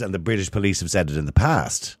this is, and the British police have said it in the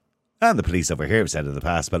past, and the police over here have said it in the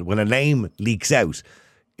past, but when a name leaks out,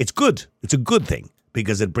 it's good. It's a good thing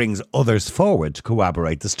because it brings others forward to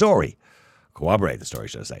corroborate the story. Corroborate the story,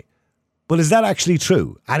 should I say. But is that actually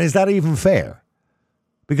true? And is that even fair?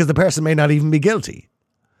 Because the person may not even be guilty.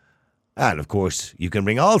 And of course, you can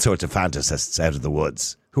bring all sorts of fantasists out of the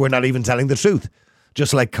woods who are not even telling the truth.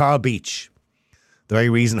 Just like Carl Beach. The very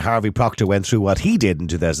reason Harvey Proctor went through what he did in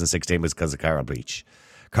 2016 was because of Carl Beach.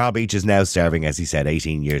 Carl Beach is now serving, as he said,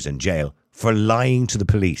 18 years in jail for lying to the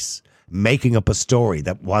police, making up a story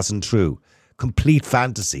that wasn't true. Complete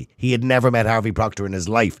fantasy. He had never met Harvey Proctor in his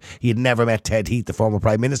life. He had never met Ted Heath, the former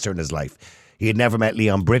Prime Minister, in his life. He had never met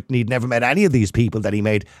Leon Britton. He'd never met any of these people that he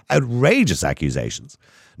made outrageous accusations.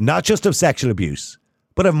 Not just of sexual abuse,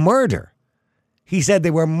 but of murder. He said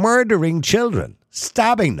they were murdering children,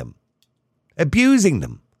 stabbing them, abusing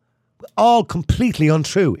them. All completely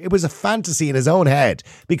untrue. It was a fantasy in his own head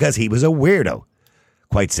because he was a weirdo,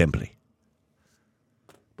 quite simply.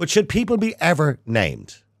 But should people be ever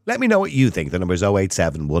named? Let me know what you think. The number is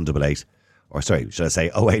 087 188, or sorry, should I say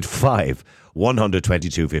 085 100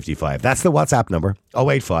 2255. That's the WhatsApp number,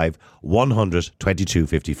 085 100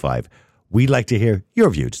 2255. We'd like to hear your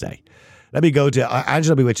view today. Let me go to,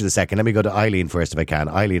 Angela will be with you in a second. Let me go to Eileen first if I can.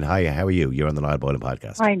 Eileen, hi, how are you? You're on the Niall Boylan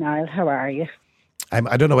podcast. Hi, Niall, how are you?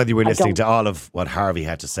 I don't know whether you were listening to all of what Harvey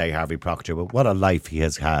had to say, Harvey Proctor, but what a life he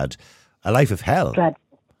has had. A life of hell.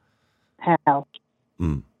 Dreadful. Hell.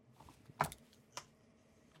 Mm.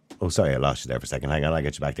 Oh, sorry, I lost you there for a second. Hang on, I'll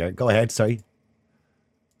get you back there. Go ahead, sorry.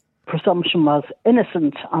 Presumption was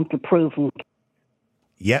innocent until proven.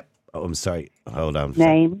 Yep. Oh, I'm sorry. Hold on.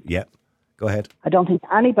 Name. Yep. Go ahead. I don't think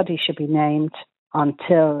anybody should be named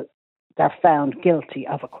until they're found guilty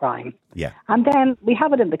of a crime. Yeah. And then we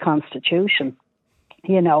have it in the Constitution,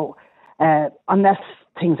 you know, unless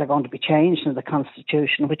things are going to be changed in the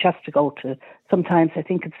Constitution, which has to go to, sometimes I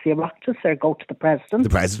think it's the Oireachtas or go to the President. The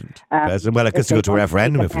President. Well, it has to go to a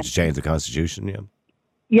referendum if it's changed the Constitution,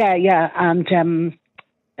 yeah. Yeah, and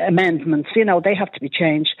amendments, you know, they have to be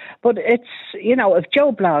changed. But it's, you know, if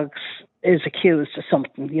Joe Bloggs is accused of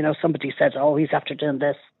something, you know, somebody says, oh, he's after doing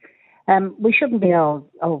this, we shouldn't be all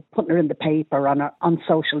putting her in the paper on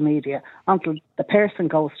social media until the person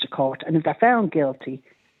goes to court. And if they're found guilty,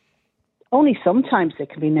 only sometimes they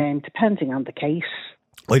can be named, depending on the case.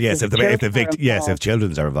 Well, yes, if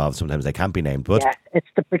children are involved, sometimes they can't be named. But yeah, it's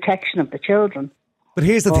the protection of the children. But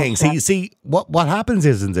here's the thing. See, what happens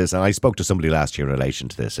is in this, and I spoke to somebody last year in relation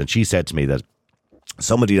to this, and she said to me that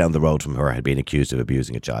somebody down the road from her had been accused of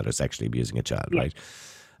abusing a child or sexually abusing a child, right?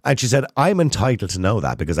 And she said, I'm entitled to know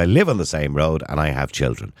that because I live on the same road and I have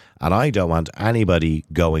children. And I don't want anybody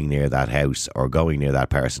going near that house or going near that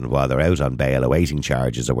person while they're out on bail awaiting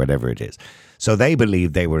charges or whatever it is. So they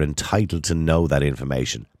believed they were entitled to know that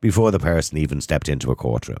information before the person even stepped into a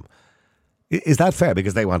courtroom. Is that fair?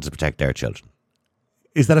 Because they wanted to protect their children.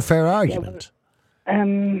 Is that a fair argument?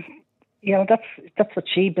 Yeah, that's what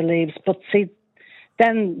she believes. But see,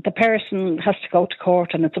 then the person has to go to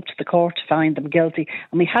court, and it's up to the court to find them guilty.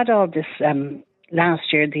 And we had all this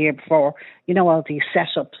last year, the year before, all these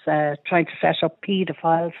setups, trying to set up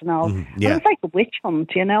paedophiles and all. And it was like a witch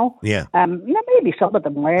hunt, Yeah. Maybe some of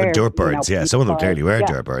them were. Dirtbirds, some of them clearly were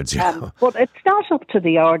dirtbirds, but it's not up to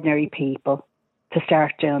the ordinary people to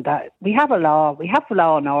start doing that. We have a law. We have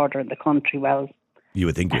law and order in the country. Well, you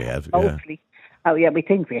would think we have. Hopefully. Oh, yeah, we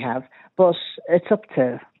think we have. But it's up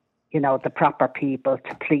to the proper people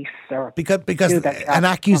to police or because an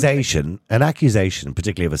accusation,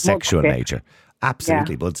 particularly of a sexual nature,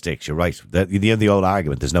 absolutely blood sticks. You're right. The old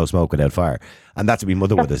argument: there's no smoke without fire, and that's what my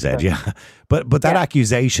mother would have said. Yeah, but that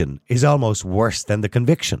accusation is almost worse than the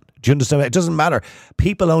conviction. Do you understand? It doesn't matter.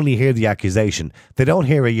 People only hear the accusation. They don't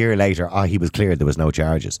hear a year later, he was cleared, there was no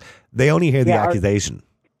charges. They only hear the accusation.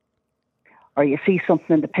 Or you see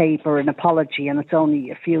something in the paper, an apology, and it's only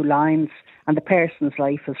a few lines, and the person's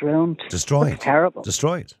life is ruined. Destroyed. That's terrible.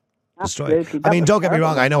 Destroyed. Absolutely. I mean, don't get me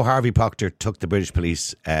wrong. I know Harvey Proctor took the British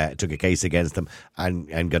police, took a case against them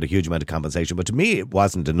and got a huge amount of compensation. But to me, it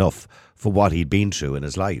wasn't enough for what he'd been through in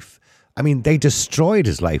his life. I mean, they destroyed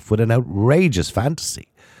his life with an outrageous fantasy,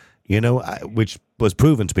 which was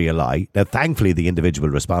proven to be a lie. Now, thankfully, the individual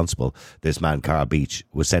responsible, this man, Carl Beach,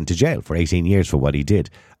 was sent to jail for 18 years for what he did.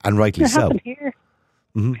 And rightly so. Happened here.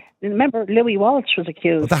 Mm-hmm. Remember, Louis Walsh was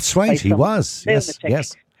accused. Oh, that's right, he was. Yes.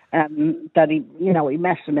 That he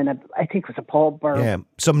messed him in I think it was a pub or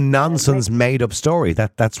some nonsense made up story.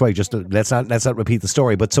 That's right. Just let's not repeat the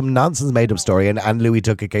story, but some nonsense made up story, and Louis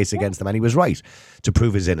took a case against them, and he was right to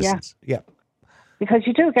prove his innocence. Yeah. Because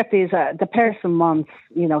you do get these. The person wants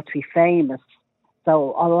to be famous,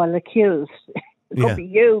 so I'll accuse. It could be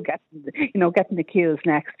you getting accused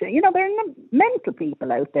next. There are mental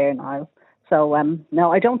people out there now. So,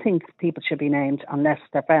 no, I don't think people should be named unless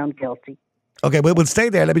they're found guilty. Okay, we'll stay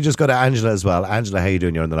there. Let me just go to Angela as well. Angela, how are you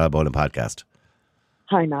doing? You're on the Niall Bolan podcast.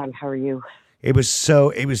 Hi, Niall. How are you? It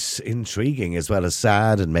was intriguing as well as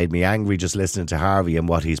sad, and made me angry just listening to Harvey and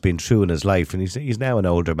what he's been through in his life. And he's now an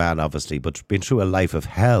older man, obviously, but been through a life of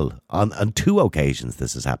hell. On 2 occasions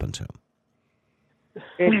this has happened to him.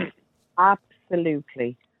 It's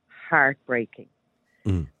absolutely heartbreaking.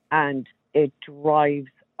 And it drives...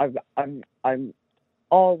 I'm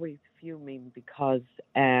always fuming because,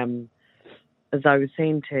 as I was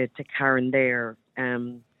saying to Karen there,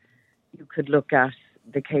 you could look at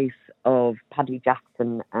the case of Paddy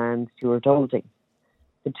Jackson and Stuart Olding,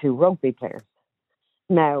 the 2 rugby players.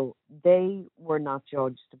 Now, they were not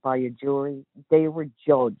judged by a jury. They were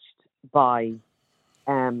judged by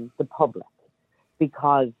the public,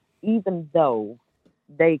 because even though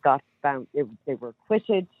they got found, they were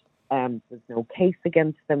acquitted, there's no case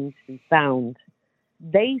against them to be found,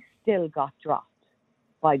 they still got dropped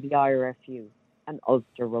by the IRFU and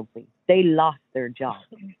Ulster Rugby. They lost their job,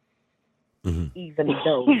 even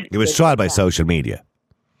though... It was tried by social media.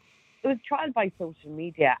 It was tried by social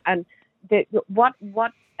media. And what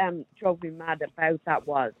drove me mad about that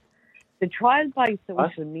was the trial by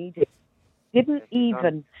social media didn't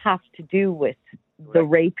even have to do with the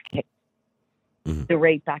rape case, the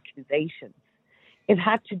rape accusations. It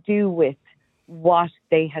had to do with what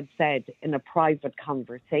they had said in a private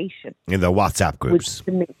conversation. In the WhatsApp groups.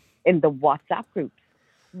 In the WhatsApp groups.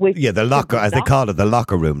 The locker, as they call it, the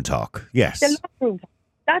locker room talk. Yes. The locker room talk.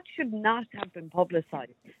 That should not have been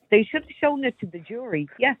publicised. They should have shown it to the jury.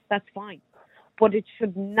 Yes, that's fine. But it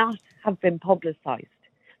should not have been publicised,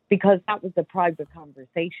 because that was a private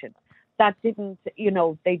conversation. That didn't,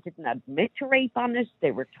 they didn't admit to rape on it.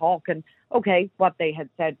 They were talking, okay, what they had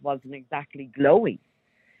said wasn't exactly glowing.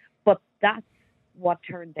 But that's what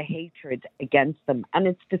turned the hatred against them. And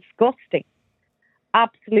it's disgusting,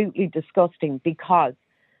 absolutely disgusting, because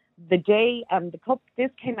the day,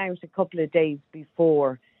 this came out a couple of days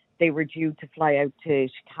before they were due to fly out to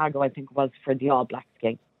Chicago, I think it was, for the All Blacks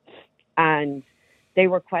game. And they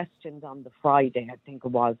were questioned on the Friday, I think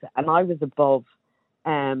it was. And I was above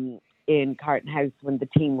in Carton House when the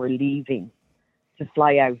team were leaving to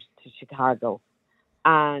fly out to Chicago.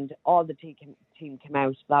 And all the team came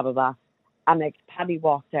out, blah, blah, blah. And Paddy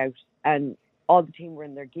walked out, and all the team were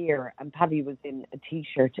in their gear, and Paddy was in a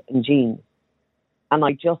T-shirt and jeans. And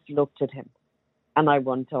I just looked at him, and I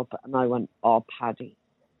went up and I went, "Oh, Paddy."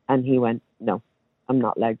 And he went, "No, I'm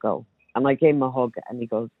not let go." And I gave him a hug, and he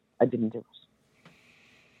goes, "I didn't do it."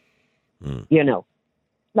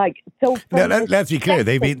 So. Now, let's be clear.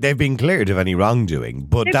 They've been cleared of any wrongdoing,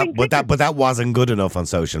 but that wasn't good enough on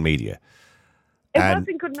social media. It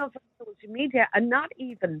wasn't good enough on social media, and not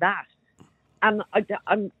even that. And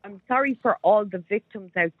I'm sorry for all the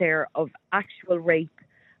victims out there of actual rape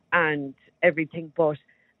and everything, but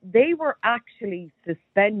they were actually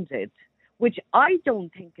suspended, which I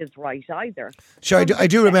don't think is right either. Sure, I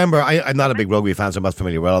do remember. I'm not a big rugby fan, so I'm not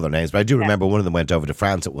familiar with other names, but I do remember one of them went over to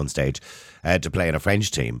France at one stage to play in a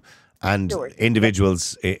French team. And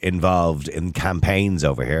individuals involved in campaigns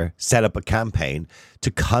over here set up a campaign to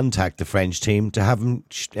contact the French team to have them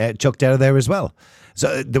chucked out of there as well.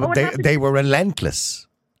 So they were relentless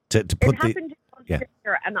to put it happened in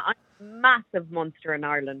Munster, and I'm a massive Munster and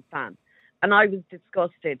Ireland fan. And I was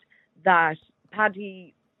disgusted that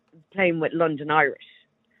Paddy was playing with London Irish,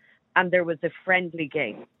 and there was a friendly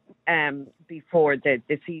game before the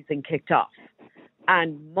season kicked off.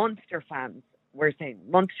 And Munster fans were saying,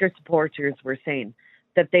 Munster supporters were saying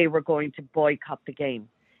that they were going to boycott the game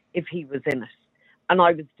if he was in it. And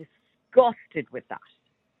I was disgusted with that.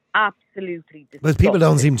 Absolutely disgusted. But people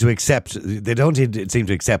don't seem to accept, they don't seem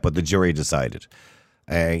to accept what the jury decided.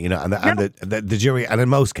 The jury, and in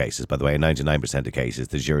most cases, by the way, in 99% of cases,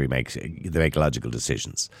 the jury make logical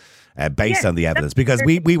decisions based on the evidence. Because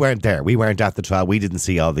we weren't there. We weren't at the trial. We didn't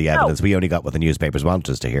see all the evidence. We only got what the newspapers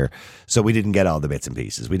wanted us to hear. So we didn't get all the bits and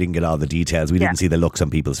pieces. We didn't get all the details. We didn't see the looks on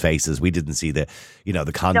people's faces. We didn't see the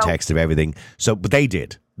context of everything. So, but they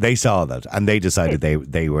did. They saw that, and they decided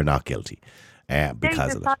they were not guilty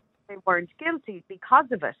because of it. They weren't guilty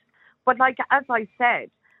because of it. But as I said,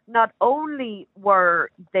 not only were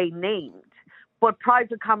they named, but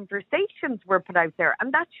private conversations were put out there.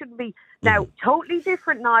 And that should be now totally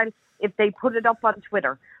different, Niall, if they put it up on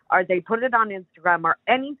Twitter or they put it on Instagram or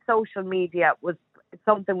any social media,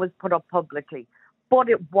 something was put up publicly. But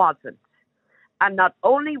it wasn't. And not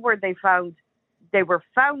only were they found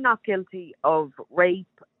not guilty of rape,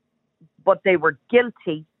 but they were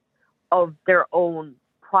guilty of their own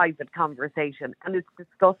private conversation, and it's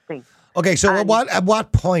disgusting. Okay, so at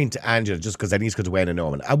what point, Angela, just because I need to go to Wayne and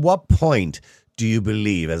Norman, at what point do you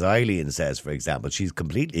believe, as Eileen says, for example, she's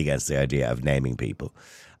completely against the idea of naming people,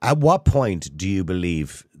 at what point do you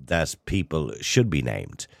believe that people should be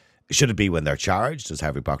named? Should it be when they're charged, as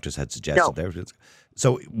Harvey Proctor had suggested there?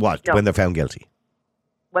 So what, when they're found guilty?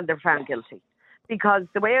 When they're found guilty. Because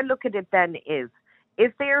the way I look at it then is,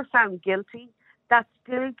 if they are found guilty, that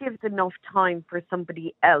still gives enough time for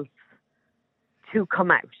somebody else to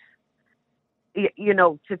come out.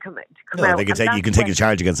 To come out. They can say you can take a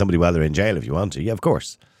charge against somebody while they're in jail if you want to. Yeah, of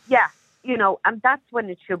course. Yeah, and that's when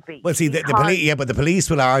it should be. Well, see, the police, but the police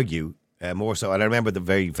will argue more so. And I remember the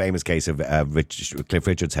very famous case of Cliff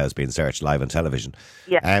Richard's house being searched live on television.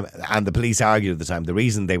 Yeah. And the police argued at the time the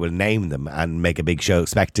reason they will name them and make a big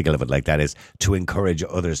spectacle of it like that is to encourage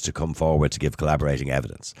others to come forward to give collaborating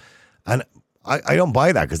evidence. And I don't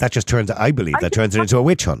buy that, because that just turns it into a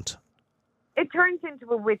witch hunt. It turns into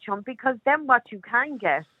a witch hunt, because then what you can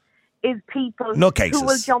get is people who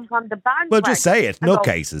will jump on the bandwagon. Well, just say it.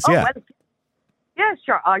 Cases, yeah. Well, yeah,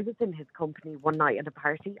 sure. I was in his company one night at a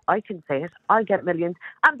party. I can say it. I'll get millions.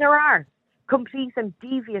 And there are complete and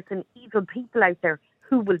devious and evil people out there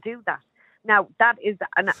who will do that. Now, that is...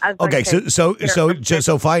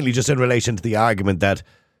 So finally, just in relation to the argument that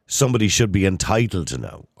somebody should be entitled to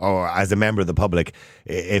know, or as a member of the public,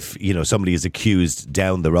 if somebody is accused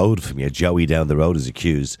down the road from you, Joey down the road is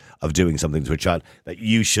accused of doing something to a child, that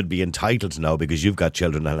you should be entitled to know because you've got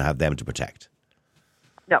children and have them to protect.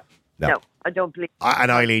 No, I don't believe.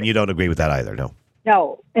 And Eileen, you don't agree with that either, no?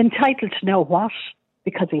 No, entitled to know what?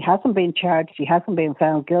 Because he hasn't been charged, he hasn't been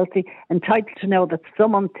found guilty. Entitled to know that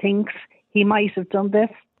someone thinks he might have done this?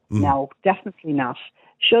 No, definitely not.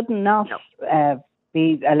 Should not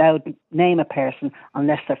be allowed to name a person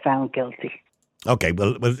unless they're found guilty. Okay,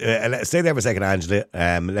 well stay there for a second, Angela.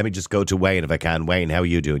 Let me just go to Wayne if I can. Wayne, how are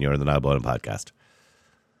you doing? You're on the Niall Boylan podcast.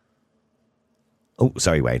 Oh,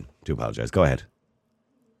 sorry, Wayne. Do apologise. Go ahead.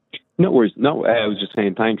 No worries. No, I was just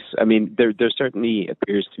saying thanks. I mean, there certainly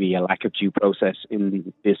appears to be a lack of due process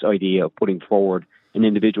in this idea of putting forward an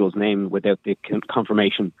individual's name without the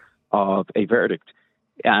confirmation of a verdict.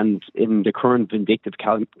 And in the current vindictive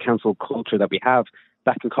cancel culture that we have,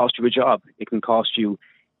 that can cost you a job. It can cost you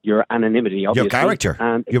your anonymity, obviously. Your character,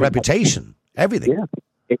 and your reputation, everything.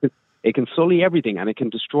 Yeah. It can sully everything, and it can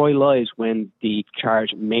destroy lives when the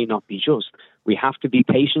charge may not be just. We have to be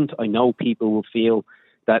patient. I know people will feel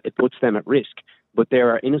that it puts them at risk, but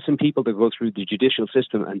there are innocent people that go through the judicial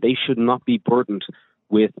system, and they should not be burdened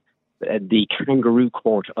with the kangaroo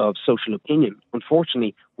court of social opinion.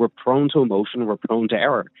 Unfortunately, we're prone to emotion, we're prone to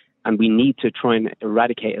error, and we need to try and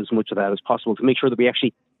eradicate as much of that as possible to make sure that we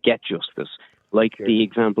actually get justice, like the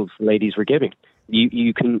examples the ladies were giving.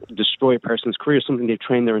 You can destroy a person's career, something they've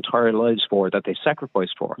trained their entire lives for, that they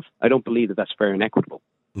sacrificed for. I don't believe that that's fair and equitable.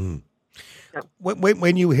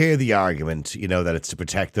 When you hear the argument, you know, that it's to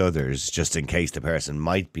protect others, just in case the person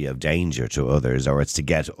might be of danger to others, or it's to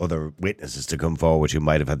get other witnesses to come forward who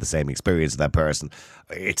might have had the same experience as that person,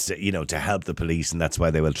 it's, you know, to help the police, and that's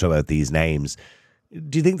why they will throw out these names.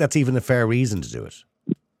 Do you think that's even a fair reason to do it?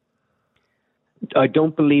 I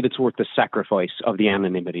don't believe it's worth the sacrifice of the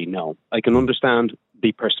anonymity, no. I can understand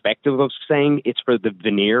the perspective of saying it's for the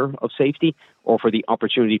veneer of safety or for the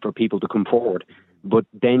opportunity for people to come forward. But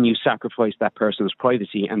then you sacrifice that person's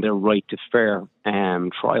privacy and their right to fair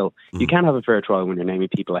trial. You can't have a fair trial when you're naming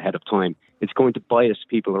people ahead of time. It's going to bias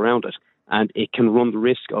people around it, and it can run the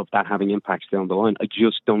risk of that having impacts down the line. I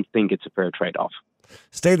just don't think it's a fair trade-off.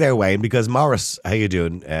 Stay there, Wayne, because Morris, how you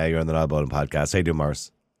doing? You're on the Niall Bolan podcast. How you doing,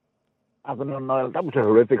 Morris? Afternoon, Niall. That was a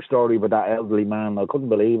horrific story with that elderly man. I couldn't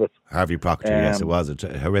believe it. Harvey Proctor, yes, it was a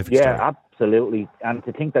horrific story. Yeah, absolutely. And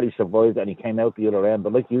to think that he survived and he came out the other end,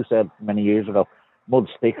 but like you said many years ago, mud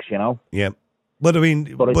sticks, you know. Yeah, but I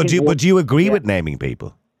mean, but do you agree with naming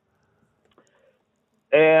people?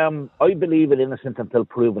 I believe in innocent until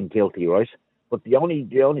proven guilty, right? But the only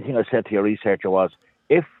thing I said to your researcher was,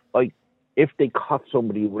 if they caught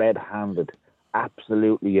somebody red-handed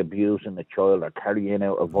absolutely abusing a child or carrying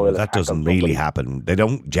out a violent that doesn't really happen. They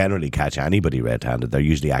don't generally catch anybody red-handed. They're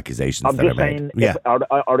usually accusations I'm that just are saying, made.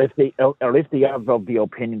 if they have of the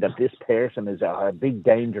opinion that this person is a big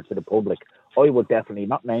danger to the public, I would definitely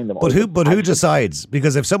not name them. But who decides?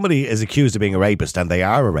 Because if somebody is accused of being a rapist and they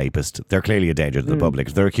are a rapist, they're clearly a danger to the public.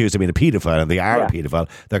 If they're accused of being a paedophile and they are a paedophile,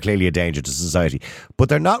 they're clearly a danger to society. But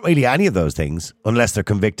they're not really any of those things unless they're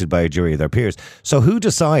convicted by a jury of their peers. So who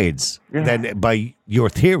decides then, by your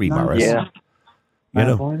theory, Morris? Yeah. You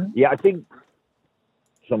know? Yeah, I think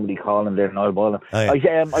somebody calling there, Niall Bolan. Oh,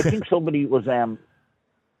 yeah. I think somebody was...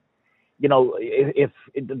 you know, if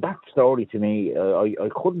that story to me, I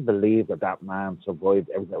couldn't believe that man survived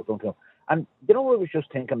everything that was done to him. And you know, I was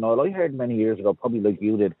just thinking, Niall, I heard many years ago, probably like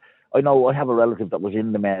you did. I know I have a relative that was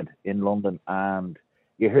in the Med in London, and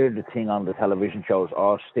you heard the thing on the television shows,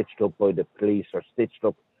 stitched up by the police or stitched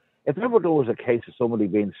up. If ever there was a case of somebody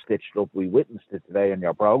being stitched up, we witnessed it today on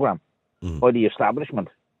your programme by the establishment.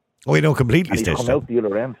 Oh, you know, completely and stitched come up. out the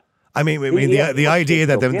other end. I mean, the idea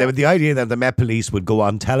that the Met Police would go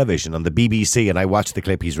on television on the BBC, and I watched the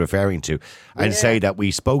clip he's referring to, and say that we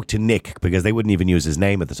spoke to Nick, because they wouldn't even use his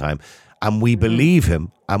name at the time, and we believe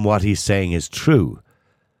him, and what he's saying is true.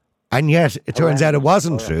 And yet, it turns out it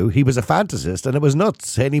wasn't true. He was a fantasist, and it was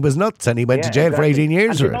nuts, and he went to jail for 18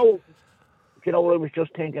 years for it. You know, I was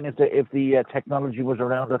just thinking, if the technology was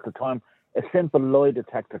around at the time, a simple lie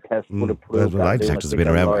detector test would have proved lie detectors have been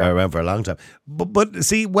around for a long time. But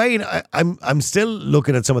see, Wayne, I'm still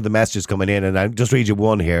looking at some of the messages coming in, and I'll just read you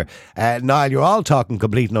one here. Niall, you're all talking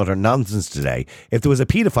complete and utter nonsense today. If there was a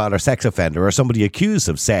paedophile or sex offender or somebody accused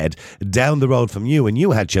of said down the road from you and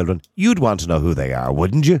you had children, you'd want to know who they are,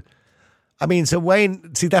 wouldn't you? I mean, so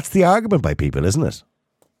Wayne, see, that's the argument by people, isn't it?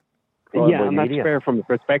 Yeah, and that's fair from the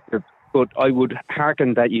perspective. But I would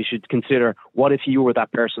hearken that you should consider, what if you were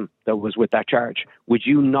that person that was with that charge? Would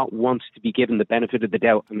you not want to be given the benefit of the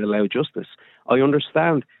doubt and allow justice? I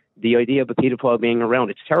understand the idea of a paedophile being around.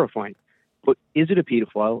 It's terrifying. But is it a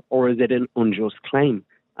paedophile or is it an unjust claim?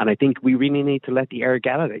 And I think we really need to let the air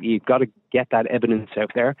get at it. You've got to get that evidence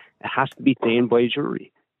out there. It has to be seen by a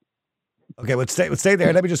jury. Okay, well, stay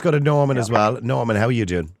there. Let me just go to Norman as well. Norman, how are you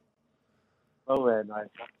doing? Oh, nice.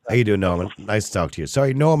 How you doing, Norman? Nice to talk to you.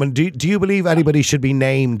 Sorry, Norman, do you believe anybody should be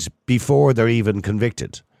named before they're even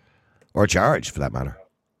convicted? Or charged, for that matter?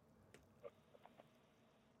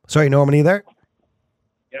 Sorry, Norman, are you there?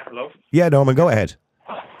 Yeah, hello? Yeah, Norman, go ahead.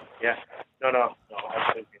 Yeah. No,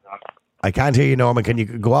 absolutely not. I can't hear you, Norman. Can you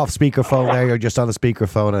go off speakerphone there? You're just on the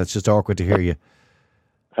speakerphone and it's just awkward to hear you.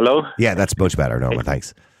 Hello? Yeah, that's much better, Norman.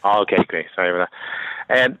 Thanks. Oh, okay, great. Sorry about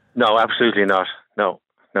that. No, absolutely not. No.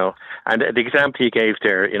 And the example you gave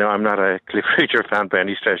there, you know, I'm not a Cliff Richard fan by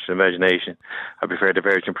any stretch of the imagination. I prefer the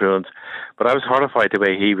Virgin Prunes. But I was horrified the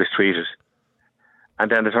way he was treated. And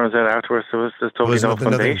then it turns out afterwards there was totally no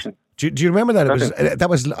foundation. Do you remember that? That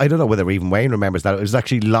was, I don't know whether even Wayne remembers that. It was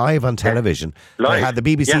actually live on television. Live. They had the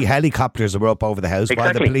BBC helicopters that were up over the house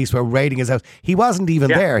while the police were raiding his house. He wasn't even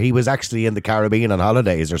there. He was actually in the Caribbean on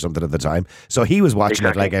holidays or something at the time. So he was watching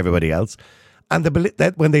it like everybody else. And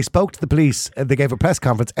when they spoke to the police, they gave a press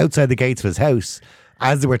conference outside the gates of his house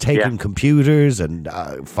as they were taking computers and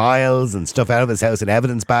files and stuff out of his house in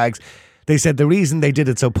evidence bags. They said the reason they did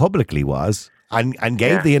it so publicly was, and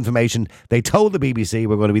gave the information, they told the BBC,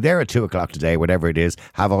 we're going to be there at 2:00 today, whatever it is,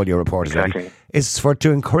 have all your reporters ready, is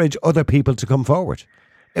to encourage other people to come forward.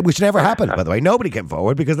 Which never happened, by the way. Nobody came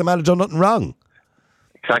forward because the man had done nothing wrong.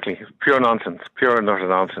 Exactly. Pure nonsense. Pure and utter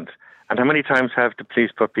nonsense. And how many times have the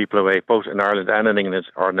police put people away, both in Ireland and in England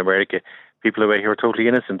or in America, people away who are totally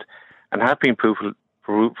innocent and have been proven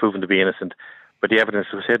to be innocent, but the evidence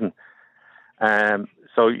was hidden.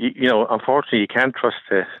 So, unfortunately, you can't trust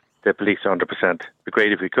the police 100%. It'd be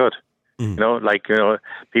great if we could.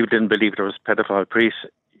 People didn't believe there was pedophile priests,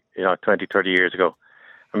 20, 30 years ago.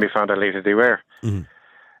 And we found out later they were.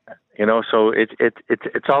 So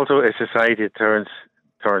it's also a society that turns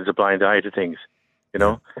a blind eye to things,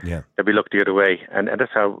 Yeah. that we look the other way. And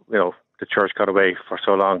that's how, the church got away for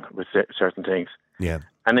so long with certain things. Yeah.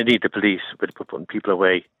 And indeed the police with putting people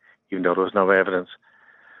away, even though there was no evidence.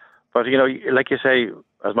 But, like you say,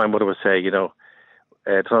 as my mother would say,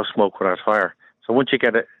 there's no smoke without fire. So once you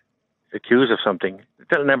get accused of something,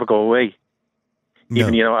 that'll never go away. No.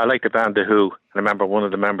 Even, I like the band The Who, and I remember one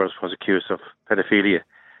of the members was accused of pedophilia.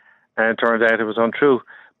 And it turned out it was untrue.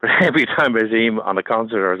 But every time I see him on a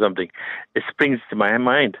concert or something, it springs to my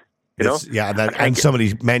mind, Yeah, and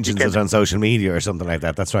somebody mentions it on social media or something like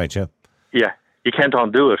that. That's right, yeah. Yeah, you can't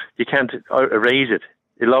undo it. You can't erase it.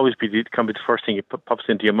 It'll always be the first thing that pops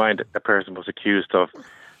into your mind that a person was accused of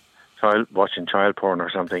watching child porn or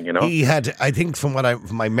something, He had, I think, from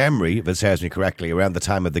my memory, if it serves me correctly, around the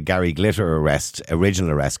time of the Gary Glitter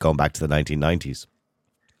original arrest, going back to the 1990s.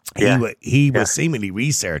 He was seemingly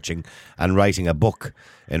researching and writing a book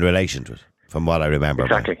in relation to it, from what I remember.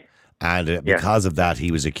 Exactly. And because of that,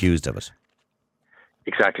 he was accused of it.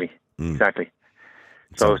 Exactly.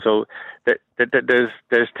 So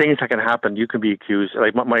there's things that can happen. You can be accused.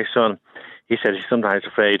 Like my son, he said he's sometimes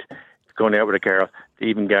afraid of going out with a girl to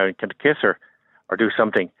even go and kiss her or do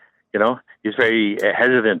something. He's very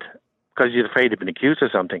hesitant because he's afraid of being accused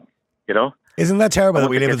of something. Isn't that terrible that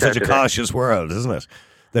we live in such a cautious world, isn't it?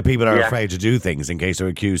 That people are afraid to do things in case they're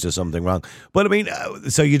accused of something wrong. But I mean,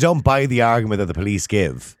 so you don't buy the argument that the police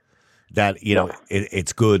give that,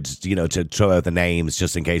 it's good, to throw out the names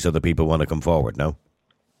just in case other people want to come forward, no?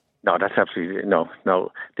 No, that's absolutely, no.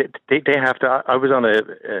 They have to, I was on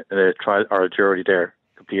a trial or a jury there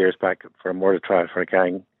a couple of years back for a murder trial for a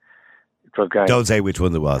drug gang. Don't say which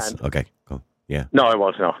one it was. Okay, cool. Yeah. No, I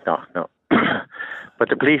won't, no. But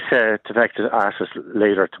the police detective asked us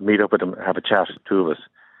later to meet up with them and have a chat, two of us.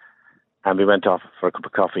 And we went off for a cup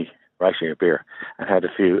of coffee, or actually a beer, and had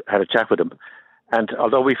a chat with them. And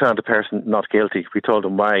although we found the person not guilty, we told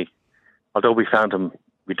them why. Although we thought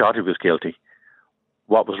he was guilty,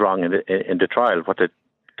 what was wrong in the trial, what the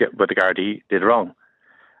Gardaí did wrong.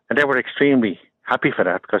 And they were extremely happy for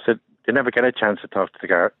that because they never get a chance to talk to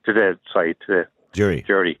the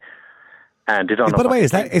jury. And they don't know. By the way,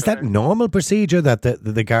 is that normal procedure that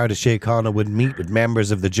the Garda Síochána would meet with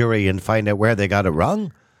members of the jury and find out where they got it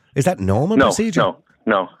wrong? Is that normal procedure?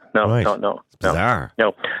 No. Right. No. It's bizarre.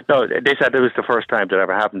 No. They said it was the first time that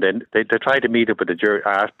ever happened. They tried to meet up with the jury,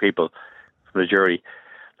 ask people from the jury,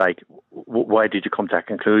 like, why did you come to that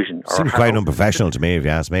conclusion? Seems quite unprofessional to me, if you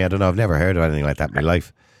ask me. I don't know. I've never heard of anything like that in my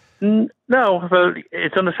life. No, well,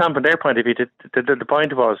 it's understandable from their point of view. The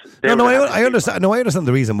point was... I understand. No, I understand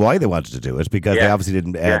the reason why they wanted to do it, because they obviously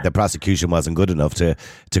didn't... the prosecution wasn't good enough to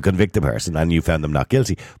convict the person, and you found them not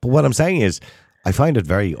guilty. But what I'm saying is, I find it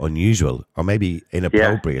very unusual, or maybe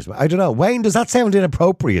inappropriate. I don't know. Wayne, does that sound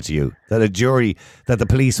inappropriate to you? That the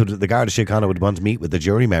police, the Garda Síochána would want to meet with the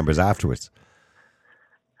jury members afterwards?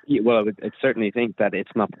 Yeah, well, I certainly think that it's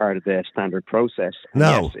not part of the standard process.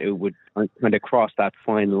 No. Yes, it would kind of cross that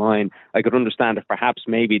fine line. I could understand if perhaps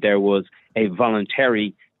maybe there was a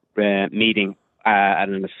voluntary meeting at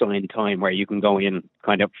an assigned time where you can go in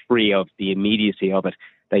kind of free of the immediacy of it,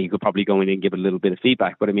 that you could probably go in and give a little bit of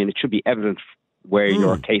feedback. But I mean, it should be evident where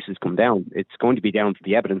your cases come down. It's going to be down to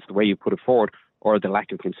the evidence, the way you put it forward, or the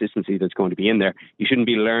lack of consistency that's going to be in there. You shouldn't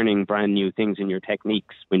be learning brand new things in your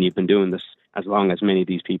techniques when you've been doing this as long as many of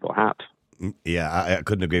these people have. Yeah, I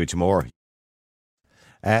couldn't agree with you more.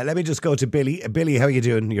 Let me just go to Billy. Billy, how are you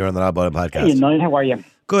doing? You're on the Niall Boylan podcast. Hey, Niall, how are you?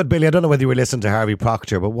 Good, Billy. I don't know whether you were listening to Harvey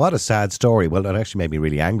Proctor, but what a sad story. Well, that actually made me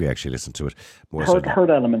really angry, actually, listen to it. Heard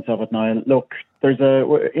elements of it, Niall. Look,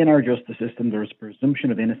 in our justice system, there's a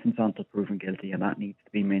presumption of innocence until proven guilty, and that needs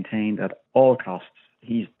to be maintained at all costs.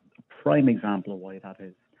 He's a prime example of why that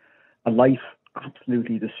is. A life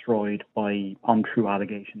absolutely destroyed by untrue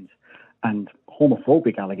allegations and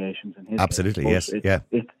homophobic allegations in his absolutely case. Yes,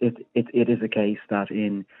 it is a case that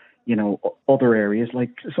in other areas,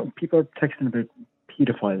 like some people are texting about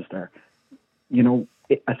paedophiles there,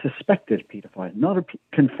 a suspected paedophile, not a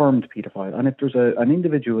confirmed paedophile. And if there's an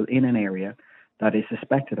individual in an area that is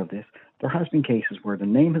suspected of this, there has been cases where the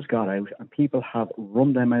name has got out and people have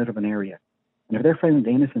run them out of an area. And if they're found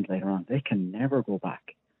innocent later on, they can never go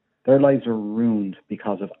back. Their lives are ruined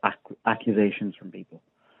because of accusations from people.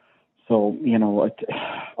 So, you know,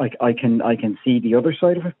 I can see the other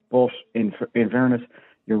side of it, but in fairness,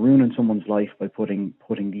 you're ruining someone's life by putting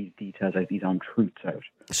these details out, these untruths out.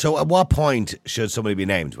 So at what point should somebody be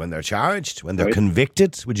named? When they're charged? When they're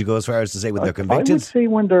convicted? Would you go as far as to say when they're convicted? I would say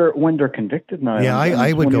when they're convicted now. Yeah,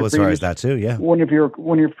 I would go as far as that too, yeah. One of your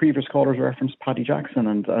previous callers referenced Paddy Jackson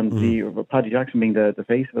and Paddy Jackson being the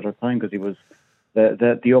face of it at the time because he was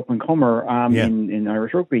the up-and-comer in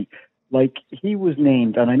Irish rugby. Like, he was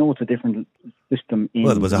named, and I know it's a different system.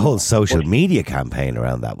 Well, there was a whole social media campaign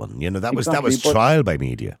around that one. You know, that was trial by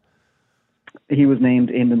media. He was named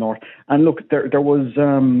in the North. And look, there was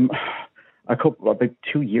about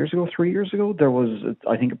 3 years ago, there was,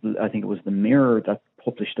 I think it was the Mirror that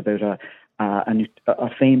published about a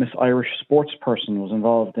famous Irish sports person was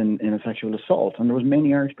involved in a sexual assault, and there was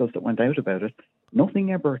many articles that went out about it.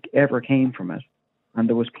 Nothing ever came from it. And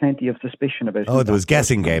there was plenty of suspicion about it. Oh, there was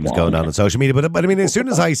guessing games going on social media. But I mean, as soon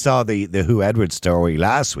as I saw the Who Edwards story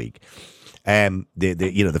last week,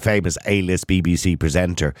 the famous A-list BBC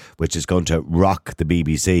presenter, which is going to rock the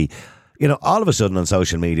BBC, you know, all of a sudden on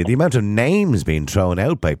social media, the amount of names being thrown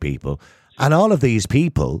out by people, and all of these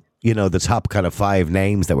people, you know, the top kind of 5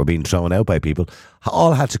 names that were being thrown out by people,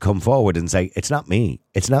 all had to come forward and say, it's not me.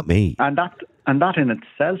 It's not me. And that in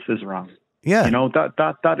itself is wrong. Yeah. You know,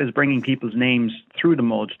 that is bringing people's names through the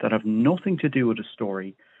mud that have nothing to do with the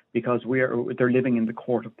story because they're living in the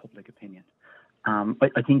court of public opinion.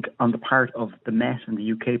 I think on the part of the Met and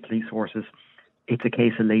the UK police forces, it's a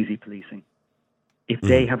case of lazy policing. If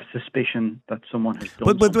they have suspicion that someone has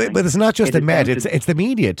done something... But it's not just the Met, it's the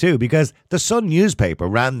media too, because the Sun newspaper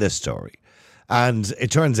ran this story. And it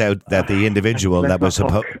turns out that the individual that was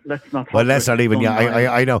supposed... Let's not even... Yeah,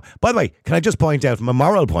 I know. By the way, can I just point out, from a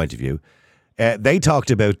moral point of view, they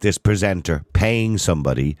talked about this presenter paying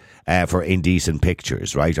somebody for indecent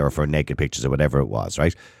pictures, right? Or for naked pictures or whatever it was,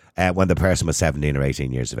 right? When the person was 17 or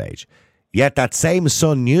 18 years of age. Yet that same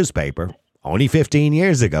Sun newspaper, only 15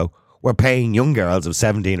 years ago, were paying young girls of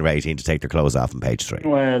 17 or 18 to take their clothes off on page 3.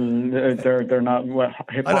 Well, they're not... Well,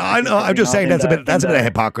 I know, I'm just saying that's a bit of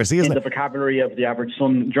hypocrisy, isn't it? In the vocabulary of the average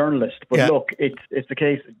Sun journalist. But look, it's the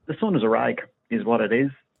case... The Sun is a rag, is what it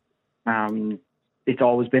is. It's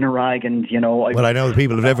always been a rag, and, you know... I know the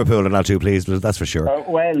people of Liverpool are not too pleased with it, that's for sure.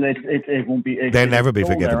 It won't be... They'll never be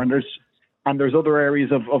forgiven. And there's other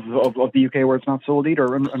areas of the UK where it's not sold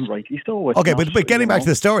either, and rightly so. Okay, but getting back to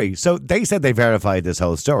the story. So they said they verified this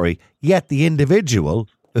whole story, yet the individual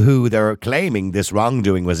who they're claiming this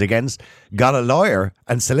wrongdoing was against got a lawyer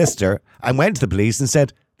and solicitor and went to the police and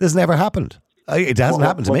said, this never happened. It hasn't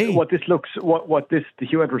happened to me. The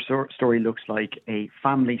Hugh Edwards story looks like a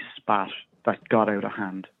family spat that got out of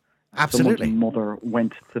hand. Absolutely. Someone's mother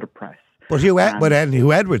went to the press. But Hugh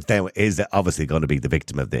Edwards then is obviously going to be the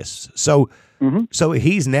victim of this. So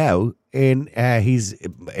he's now in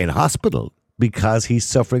hospital because he's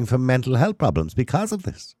suffering from mental health problems because of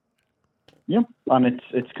this. Yeah, and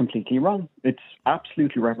it's completely wrong. It's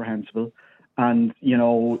absolutely reprehensible. And, you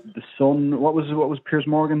know, the Sun, what was Piers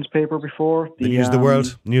Morgan's paper before? The News of the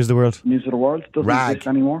World. News of the World doesn't exist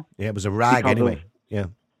anymore. Yeah, it was a rag anyway.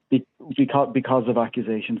 Because of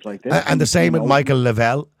accusations like this. And the same with Michael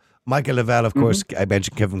Lavelle. Michael Lavelle, of course, I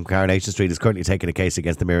mentioned Kevin from Coronation Street, is currently taking a case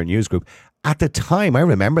against the Mirror News Group. At the time, I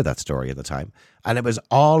remember that story at the time, and it was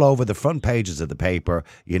all over the front pages of the paper,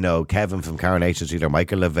 you know, Kevin from Coronation Street or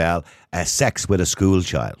Michael Lavelle, sex with a school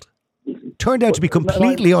child. Turned out to be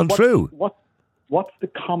completely untrue. What's the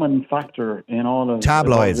common factor in all of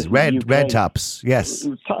tabloids, red tops, yes.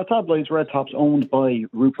 Tabloids, red tops, owned by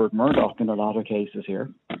Rupert Murdoch in a lot of cases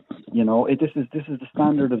here. You know, this is the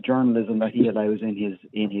standard of journalism that he allows in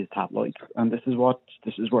his tabloids, and this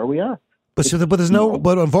is where we are. But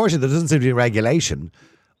unfortunately, there doesn't seem to be regulation.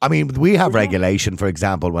 I mean, we have regulation, for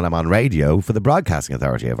example, when I'm on radio for the Broadcasting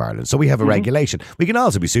Authority of Ireland. So we have a regulation. We can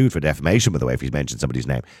also be sued for defamation, by the way, if he's mentioned somebody's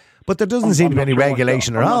name. But there doesn't seem to be any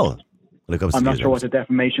regulation at all. I'm not sure what the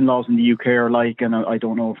defamation laws in the UK are like, and I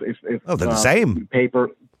don't know if they're the same. Paper,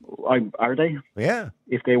 are they? Yeah.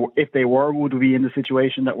 If they were, would we be in the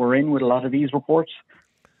situation that we're in with a lot of these reports?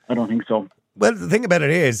 I don't think so. Well, the thing about it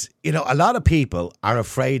is, you know, a lot of people are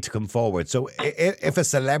afraid to come forward. So if a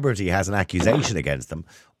celebrity has an accusation against them,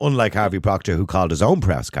 unlike Harvey Proctor, who called his own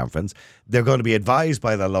press conference, they're going to be advised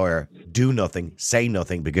by the lawyer, do nothing, say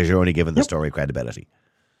nothing, because you're only giving the story credibility.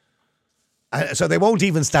 So they won't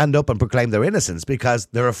even stand up and proclaim their innocence because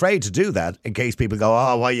they're afraid to do that in case people go,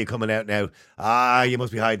 oh, why are you coming out now? You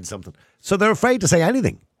must be hiding something. So they're afraid to say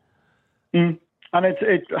anything. And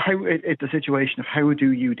it's a situation of how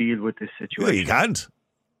do you deal with this situation? Well, you can't.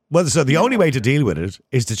 Well, so the only way to deal with it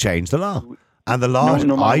is to change the law. And the law,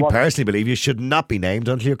 I what. personally believe you should not be named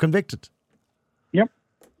until you're convicted. Yep.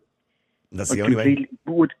 That's the only way.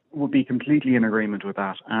 Would be completely in agreement with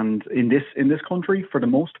that. And in this country, for the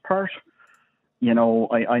most part, you know,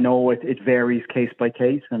 I know it varies case by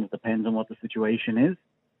case, and it depends on what the situation is.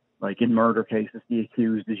 Like in murder cases, the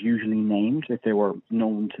accused is usually named if they were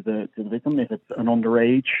known to the victim. If it's an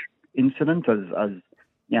underage incident, as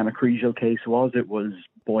the Anna Kriegel case was, it was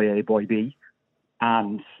boy A, boy B.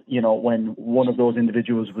 And, you know, when one of those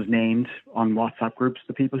individuals was named on WhatsApp groups,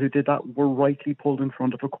 the people who did that were rightly pulled in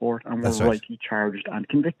front of a court and were rightly charged and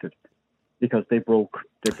convicted because they broke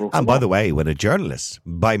And by the way, when a journalist,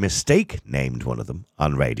 by mistake, named one of them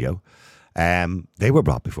on radio, they were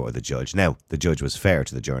brought before the judge. Now, the judge was fair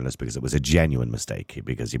to the journalist because it was a genuine mistake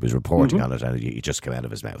because he was reporting on it and it just came out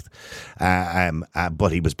of his mouth.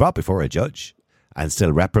 But he was brought before a judge and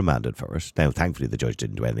still reprimanded for it. Now, thankfully, the judge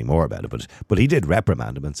didn't do anything more about it, but he did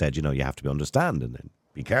reprimand him and said, you know, you have to understand and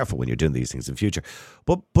be careful when you're doing these things in future.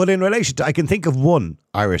 But in relation to, I can think of one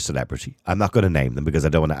Irish celebrity. I'm not going to name them because I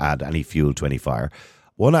don't want to add any fuel to any fire.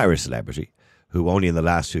 One Irish celebrity who only in the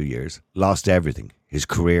last few years lost everything, his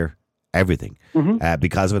career, everything,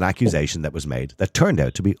 because of an accusation that was made that turned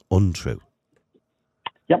out to be untrue.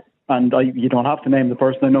 Yep, and you don't have to name the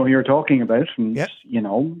person I know you're talking about. And, you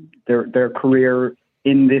know, their career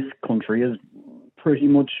in this country is pretty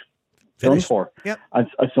much finished. Done for. Yep. As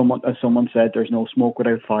someone said, there's no smoke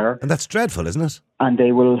without fire. And that's dreadful, isn't it? And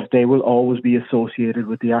they will always be associated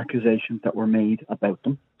with the accusations that were made about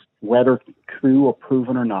them, whether true or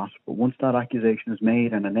proven or not. But once that accusation is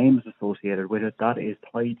made and a name is associated with it, that is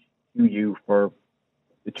tied to you for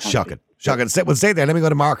eternity. Shocking. We'll stay there. Let me go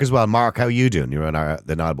to Mark as well. Mark, how are you doing? You're on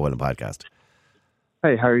the Niall Boylan podcast.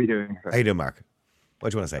 Hey, how are you doing? How you doing, Mark?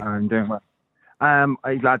 What do you want to say? I'm doing well.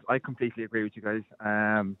 I completely agree with you guys.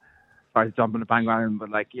 Sorry to jump on the bandwagon, but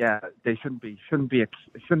they shouldn't be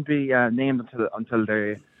named until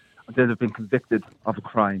they've been convicted of a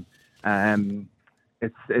crime.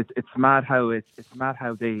 It's mad how they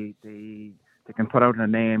can put out a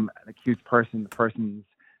name, an accused person, the person's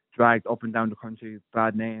dragged up and down the country,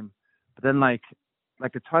 bad name, but then like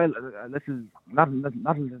a child, not a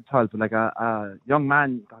little child, but like a young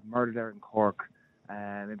man got murdered there in Cork,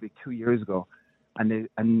 maybe 2 years ago,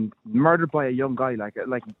 and murdered by a young guy,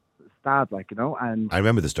 like stabbed, like, you know. And I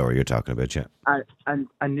remember the story you're talking about, yeah. And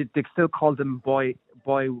they still called him boy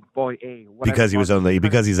A,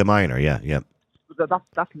 because he's a minor, yeah.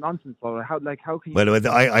 That's nonsense. How can you? Well,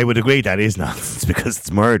 I would agree that is nonsense because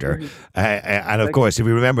it's murder. And of course, if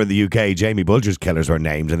we remember in the UK, Jamie Bulger's killers were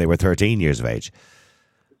named and they were 13 years of age.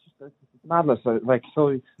 It's madness.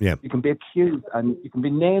 You can be accused and you can be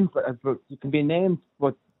named, but you can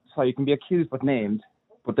be accused but named,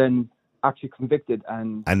 but then actually convicted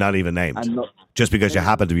and not even named, just because you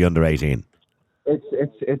happen to be under 18.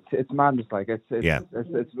 It's madness. Like it's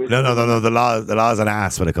really no. The law's an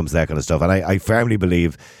ass when it comes to that kind of stuff, and I firmly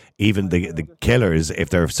believe even the killers, if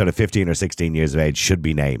they're sort of 15 or 16 years of age, should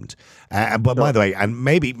be named. But by the way, and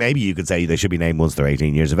maybe you could say they should be named once they're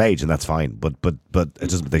 18 years of age, and that's fine. But it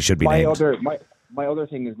just, they should be named. My other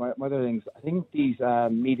thing is I think these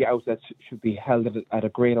media outlets should be held at a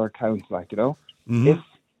greater account. Like, you know, there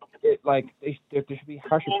should be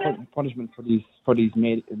harsher punishment for these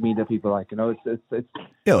media people. Like, you know, it's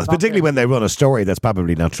particularly when they run a story that's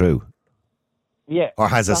probably not true. Yeah, or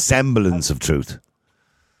has a semblance of truth.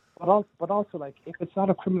 But also, like, if it's not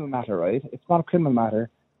a criminal matter, right? It's not a criminal matter,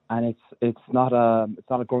 and it's not a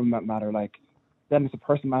government matter. Like, then it's a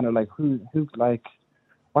personal matter. Like, who like,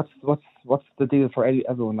 what's the deal for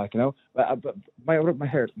everyone? Like, you know. But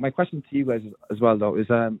my question to you guys as well, though, is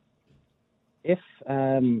if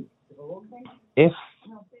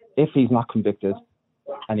he's not convicted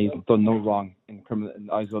and he's done no wrong in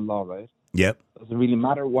the eyes of the law, right? Yep. Does it really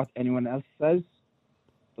matter what anyone else says?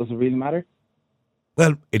 Does it really matter?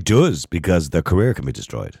 Well, it does, because their career can be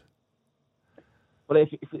destroyed. But I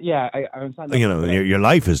understand. You know, your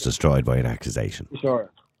life is destroyed by an accusation. Sure.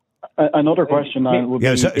 Another question would be: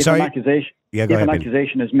 if an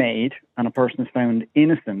accusation is made and a person is found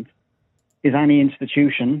innocent, is any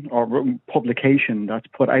institution or publication that's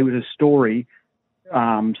put out a story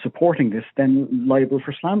supporting this then liable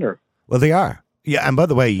for slander? Well, they are. Yeah, and by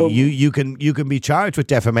the way, you can be charged with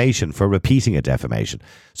defamation for repeating a defamation.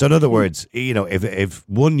 So in other words, you know, if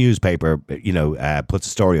one newspaper, puts a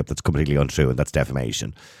story up that's completely untrue and that's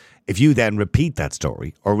defamation, if you then repeat that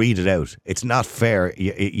story or read it out, it's not fair.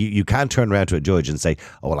 You can't turn around to a judge and say,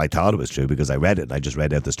 oh, well, I thought it was true because I read it and I just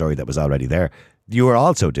read out the story that was already there. You are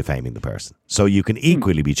also defaming the person. So you can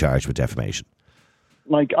equally be charged with defamation.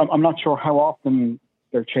 Like, I'm not sure how often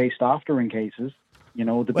they're chased after in cases, You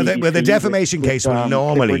know, the the defamation case will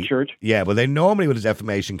normally, Richard. yeah. Well, they normally with a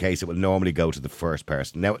defamation case, it will normally go to the first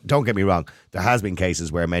person. Now, don't get me wrong. There has been cases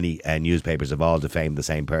where many newspapers have all defamed the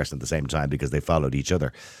same person at the same time because they followed each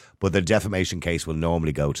other. But the defamation case will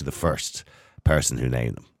normally go to the first person who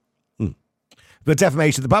named them. But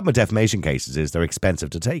defamation, the problem with defamation cases is they're expensive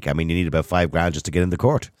to take. I mean, you need about $5,000 just to get in the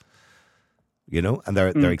court. You know, and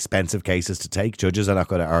they're expensive cases to take. Judges are not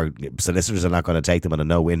going to, or solicitors are not going to take them on a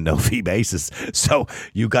no-win, no-fee basis. So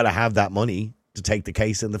you've got to have that money to take the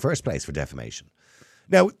case in the first place for defamation.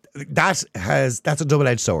 Now, that's a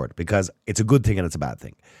double-edged sword because it's a good thing and it's a bad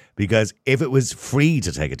thing. Because if it was free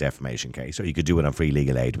to take a defamation case, or you could do it on free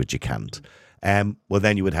legal aid, which you can't, well,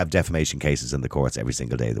 then you would have defamation cases in the courts every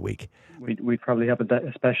single day of the week. We'd probably have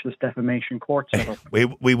a specialist defamation court set up.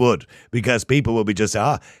 we would, because people would be just,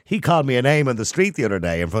 he called me a name on the street the other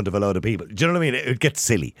day in front of a load of people. Do you know what I mean? It gets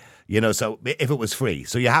silly, you know, so if it was free.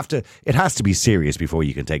 So it has to be serious before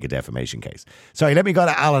you can take a defamation case. Sorry, let me go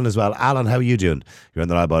to Alan as well. Alan, how are you doing? You're on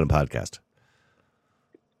the Niall Boylan podcast.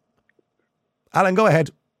 Alan, go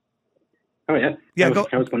ahead. Oh, yeah. Yeah,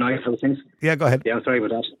 how's going on? How's things? Yeah, go ahead. Yeah, I'm sorry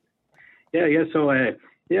about that. Yeah. So, I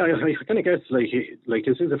kind of guess like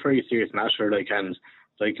this is a very serious matter. Like, and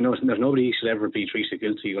like, nobody should ever be treated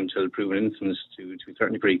guilty until proven innocent to a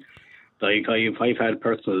certain degree. Like, I've had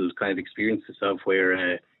personal kind of experiences of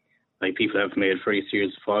where like people have made very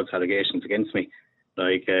serious false allegations against me.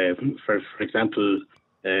 Like, for example,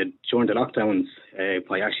 during the lockdowns, I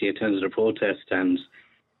actually attended a protest, and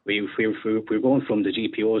we were going from the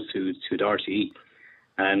GPOs to the RTE,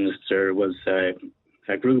 and there was a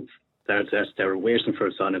group that they were waiting for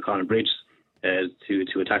us on O'Connell Bridge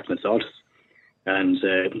to attack and assault us. And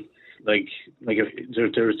there a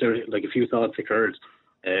few thoughts occurred.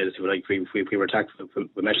 Like we were attacked with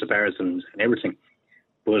metal bars and everything.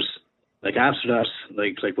 But like after that,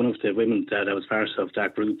 like one of the women that I was part of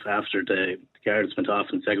that group, after the guards went off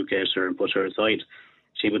and segregated her and put her aside,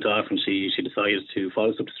 she went off and she decided to follow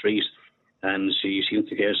us up the street, and she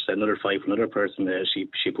instigated another fight with another person.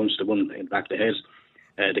 She punched the one in the back of the head.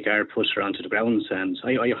 The guard pushed her onto the ground, and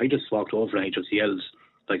I just walked over and I just yelled,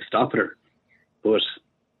 like, stop her. But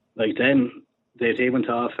like then they went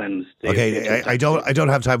off and I don't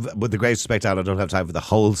have time, with the greatest respect, Alan, I don't have time for the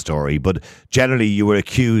whole story, but generally you were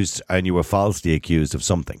accused and you were falsely accused of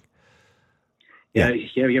something. Yeah,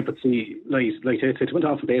 but see, like they went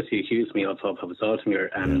off and basically accused me of assaulting her,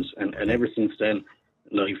 and ever since then,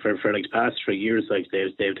 like for like the past 3 years, like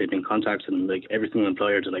they've been contacting like every single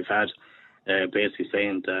employer that I've had, basically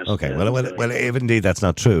saying that. Okay, well, if indeed that's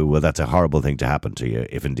not true, well, that's a horrible thing to happen to you.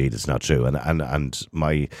 If indeed it's not true, and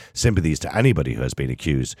my sympathies to anybody who has been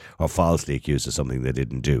accused or falsely accused of something they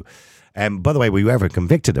didn't do. By the way, were you ever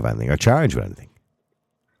convicted of anything or charged with anything?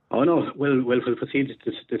 Oh no! Well, see,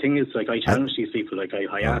 the thing is, like, I challenge these people. Like,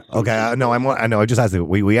 I asked. Okay, I know. I just asked. Were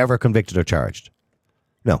we ever convicted or charged?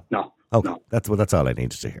 No. Okay, no. That's all I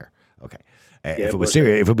needed to hear. Okay. If it was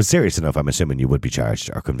serious enough, I'm assuming you would be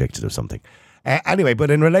charged or convicted of something. Anyway,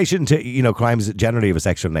 but in relation to crimes generally of a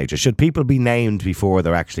sexual nature, should people be named before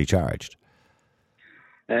they're actually charged?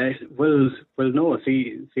 Well, no.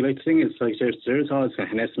 See, like the thing is, like, there's always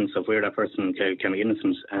an essence of where that person can be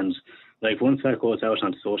innocent, and like once that goes out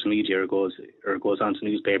onto social media or goes onto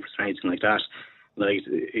newspapers or anything like that, like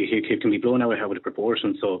it can be blown out of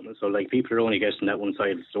proportion. So like people are only getting that one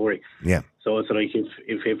side of the story. Yeah. So like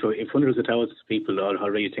if hundreds of thousands of people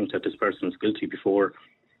already think that this person is guilty before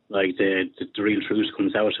like the real truth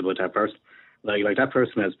comes out about that person, like that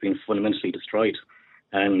person has been fundamentally destroyed,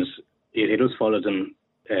 and it does follow them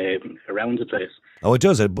around the place. Oh, it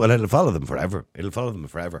does. Well, it'll follow them forever.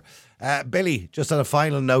 Billy, just on a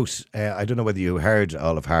final note, I don't know whether you heard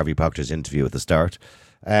all of Harvey Proctor's interview at the start.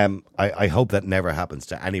 I hope that never happens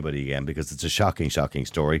to anybody again, because it's a shocking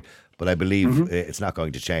story. But I believe it's not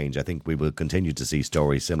going to change. I think we will continue to see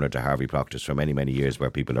stories similar to Harvey Proctor's for many, many years where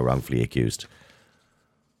people are wrongfully accused.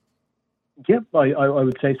 Yeah, I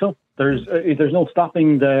would say so. There's no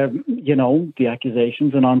stopping the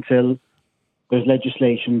accusations, and until there's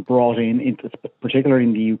legislation brought in, particularly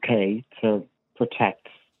in the UK, to protect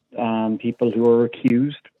people who are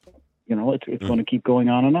accused, it's going to keep going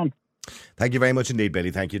on and on. Thank you very much indeed, Billy.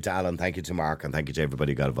 Thank you to Alan. Thank you to Mark. And thank you to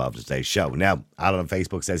everybody who got involved in today's show. Now, Alan on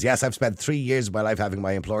Facebook says, yes, I've spent 3 years of my life having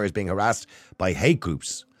my employers being harassed by hate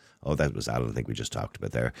groups Oh, that was Alan, I think we just talked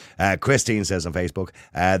about there. Christine says on Facebook,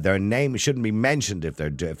 their name shouldn't be mentioned if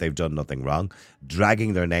they've done nothing wrong.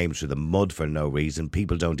 Dragging their name through the mud for no reason.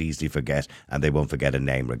 People don't easily forget, and they won't forget a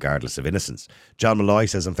name regardless of innocence. John Malloy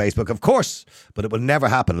says on Facebook, of course, but it will never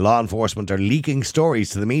happen. Law enforcement are leaking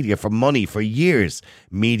stories to the media for money for years.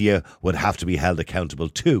 Media would have to be held accountable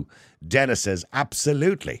too. Dennis says,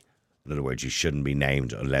 absolutely. In other words, you shouldn't be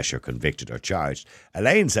named unless you're convicted or charged.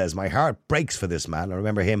 Elaine says, my heart breaks for this man. I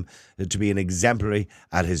remember him to be an exemplary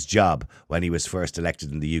at his job when he was first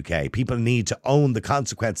elected in the UK. People need to own the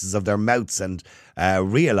consequences of their mouths and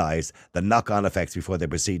realise the knock-on effects before they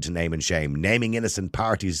proceed to name and shame. Naming innocent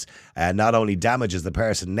parties not only damages the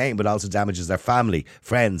person named, but also damages their family,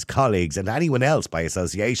 friends, colleagues, and anyone else by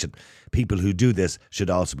association. People who do this should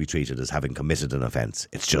also be treated as having committed an offence.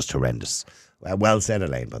 It's just horrendous. Well said,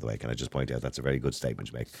 Elaine, by the way. Can I just point out that's a very good statement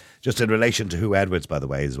to make. Just in relation to Who Edwards, by the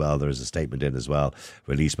way, as well, there's a statement in as well,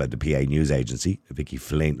 released by the PA News Agency. Vicky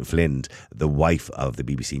Flynn, the wife of the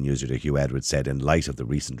BBC news editor Hugh Edwards, said, in light of the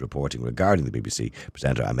recent reporting regarding the BBC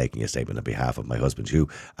presenter, I'm making a statement on behalf of my husband Hugh.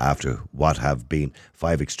 After what have been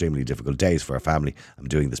 5 extremely difficult days for our family, I'm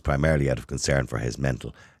doing this primarily out of concern for his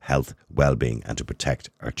mental health, well-being, and to protect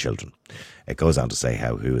our children. It goes on to say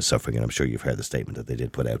how Who is suffering, and I'm sure you've heard the statement that they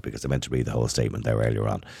did put out, because I meant to read the whole statement there earlier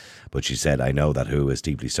on. But she said, I know that Who is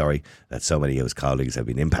deeply sorry that so many of his colleagues have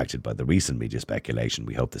been impacted by the recent media speculation.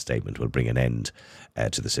 We hope the statement will bring an end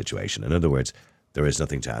to the situation. In other words, there is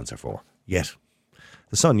nothing to answer for. Yet,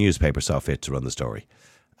 the Sun newspaper saw fit to run the story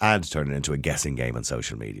and turn it into a guessing game on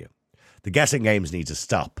social media. The guessing games need to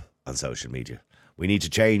stop on social media. We need to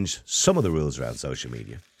change some of the rules around social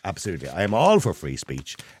media. Absolutely. I am all for free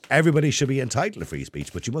speech. Everybody should be entitled to free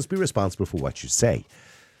speech, but you must be responsible for what you say.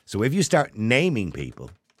 So if you start naming people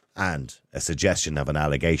and a suggestion of an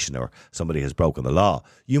allegation or somebody has broken the law,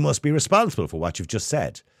 you must be responsible for what you've just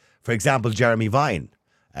said. For example, Jeremy Vine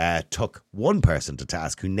took one person to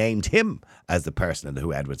task who named him as the person in the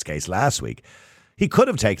Who Edwards case last week. He could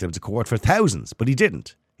have taken him to court for thousands, but he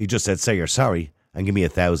didn't. He just said, say you're sorry and give me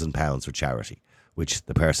 £1,000 for charity, which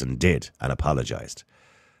the person did and apologised.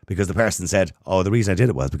 Because the person said, oh, the reason I did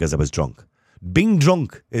it was because I was drunk. Being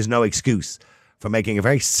drunk is no excuse for making a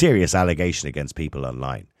very serious allegation against people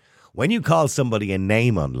online. When you call somebody a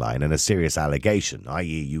name online and a serious allegation, i.e.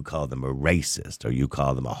 you call them a racist, or you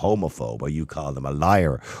call them a homophobe, or you call them a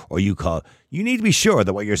liar, or you need to be sure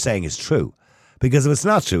that what you're saying is true. Because if it's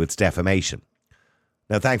not true, it's defamation.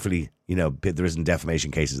 Now, thankfully, there isn't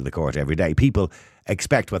defamation cases in the court every day. People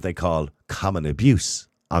expect what they call common abuse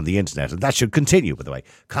on the internet, and that should continue, by the way.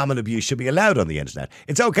 Common abuse should be allowed on the internet.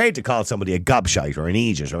 It's okay to call somebody a gobshite or an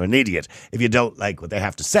idiot or an idiot if you don't like what they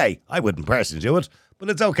have to say. I wouldn't personally do it, but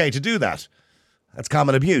it's okay to do that. That's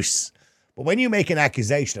common abuse. But when you make an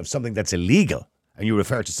accusation of something that's illegal and you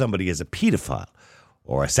refer to somebody as a paedophile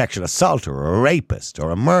or a sexual assaulter or a rapist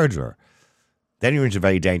or a murderer, then you're into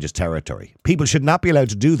very dangerous territory. People should not be allowed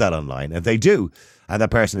to do that online. If they do, and that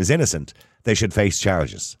person is innocent, they should face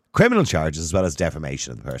charges. Criminal charges as well as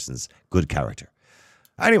defamation of the person's good character.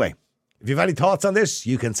 Anyway, if you have any thoughts on this,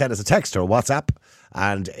 you can send us a text or a WhatsApp,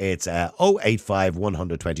 and it's 085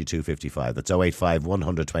 100 22 55. That's 085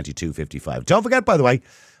 100 22 55. Don't forget, by the way,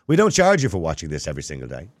 we don't charge you for watching this every single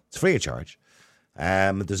day. It's free of charge.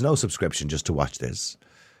 There's no subscription just to watch this.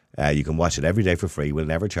 You can watch it every day for free. We'll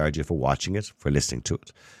never charge you for watching it, for listening to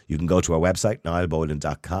it. You can go to our website,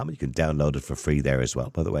 niallboylan.com. You can download it for free there as well,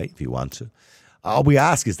 by the way, if you want to. All we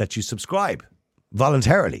ask is that you subscribe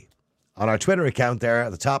voluntarily. On our Twitter account there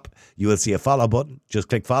at the top, you will see a follow button. Just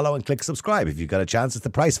click follow and click subscribe. If you've got a chance, it's the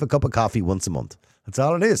price of a cup of coffee once a month. That's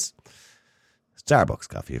all it is. Starbucks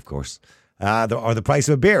coffee, of course. Or the price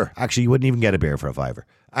of a beer. Actually, you wouldn't even get a beer for a £5.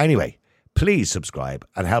 Anyway, please subscribe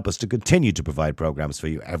and help us to continue to provide programmes for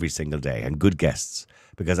you every single day and good guests,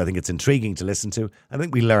 because I think it's intriguing to listen to. I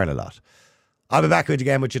think we learn a lot. I'll be back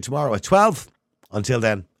again with you tomorrow at 12. Until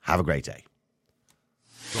then, have a great day.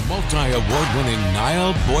 The multi-award-winning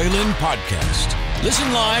Niall Boylan Podcast.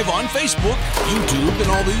 Listen live on Facebook, YouTube, and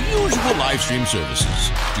all the usual live stream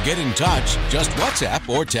services. To get in touch, just WhatsApp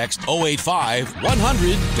or text 085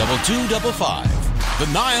 100 2255.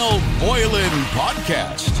 The Niall Boylan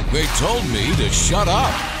Podcast. They told me to shut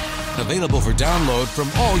up. Available for download from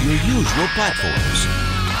all your usual platforms.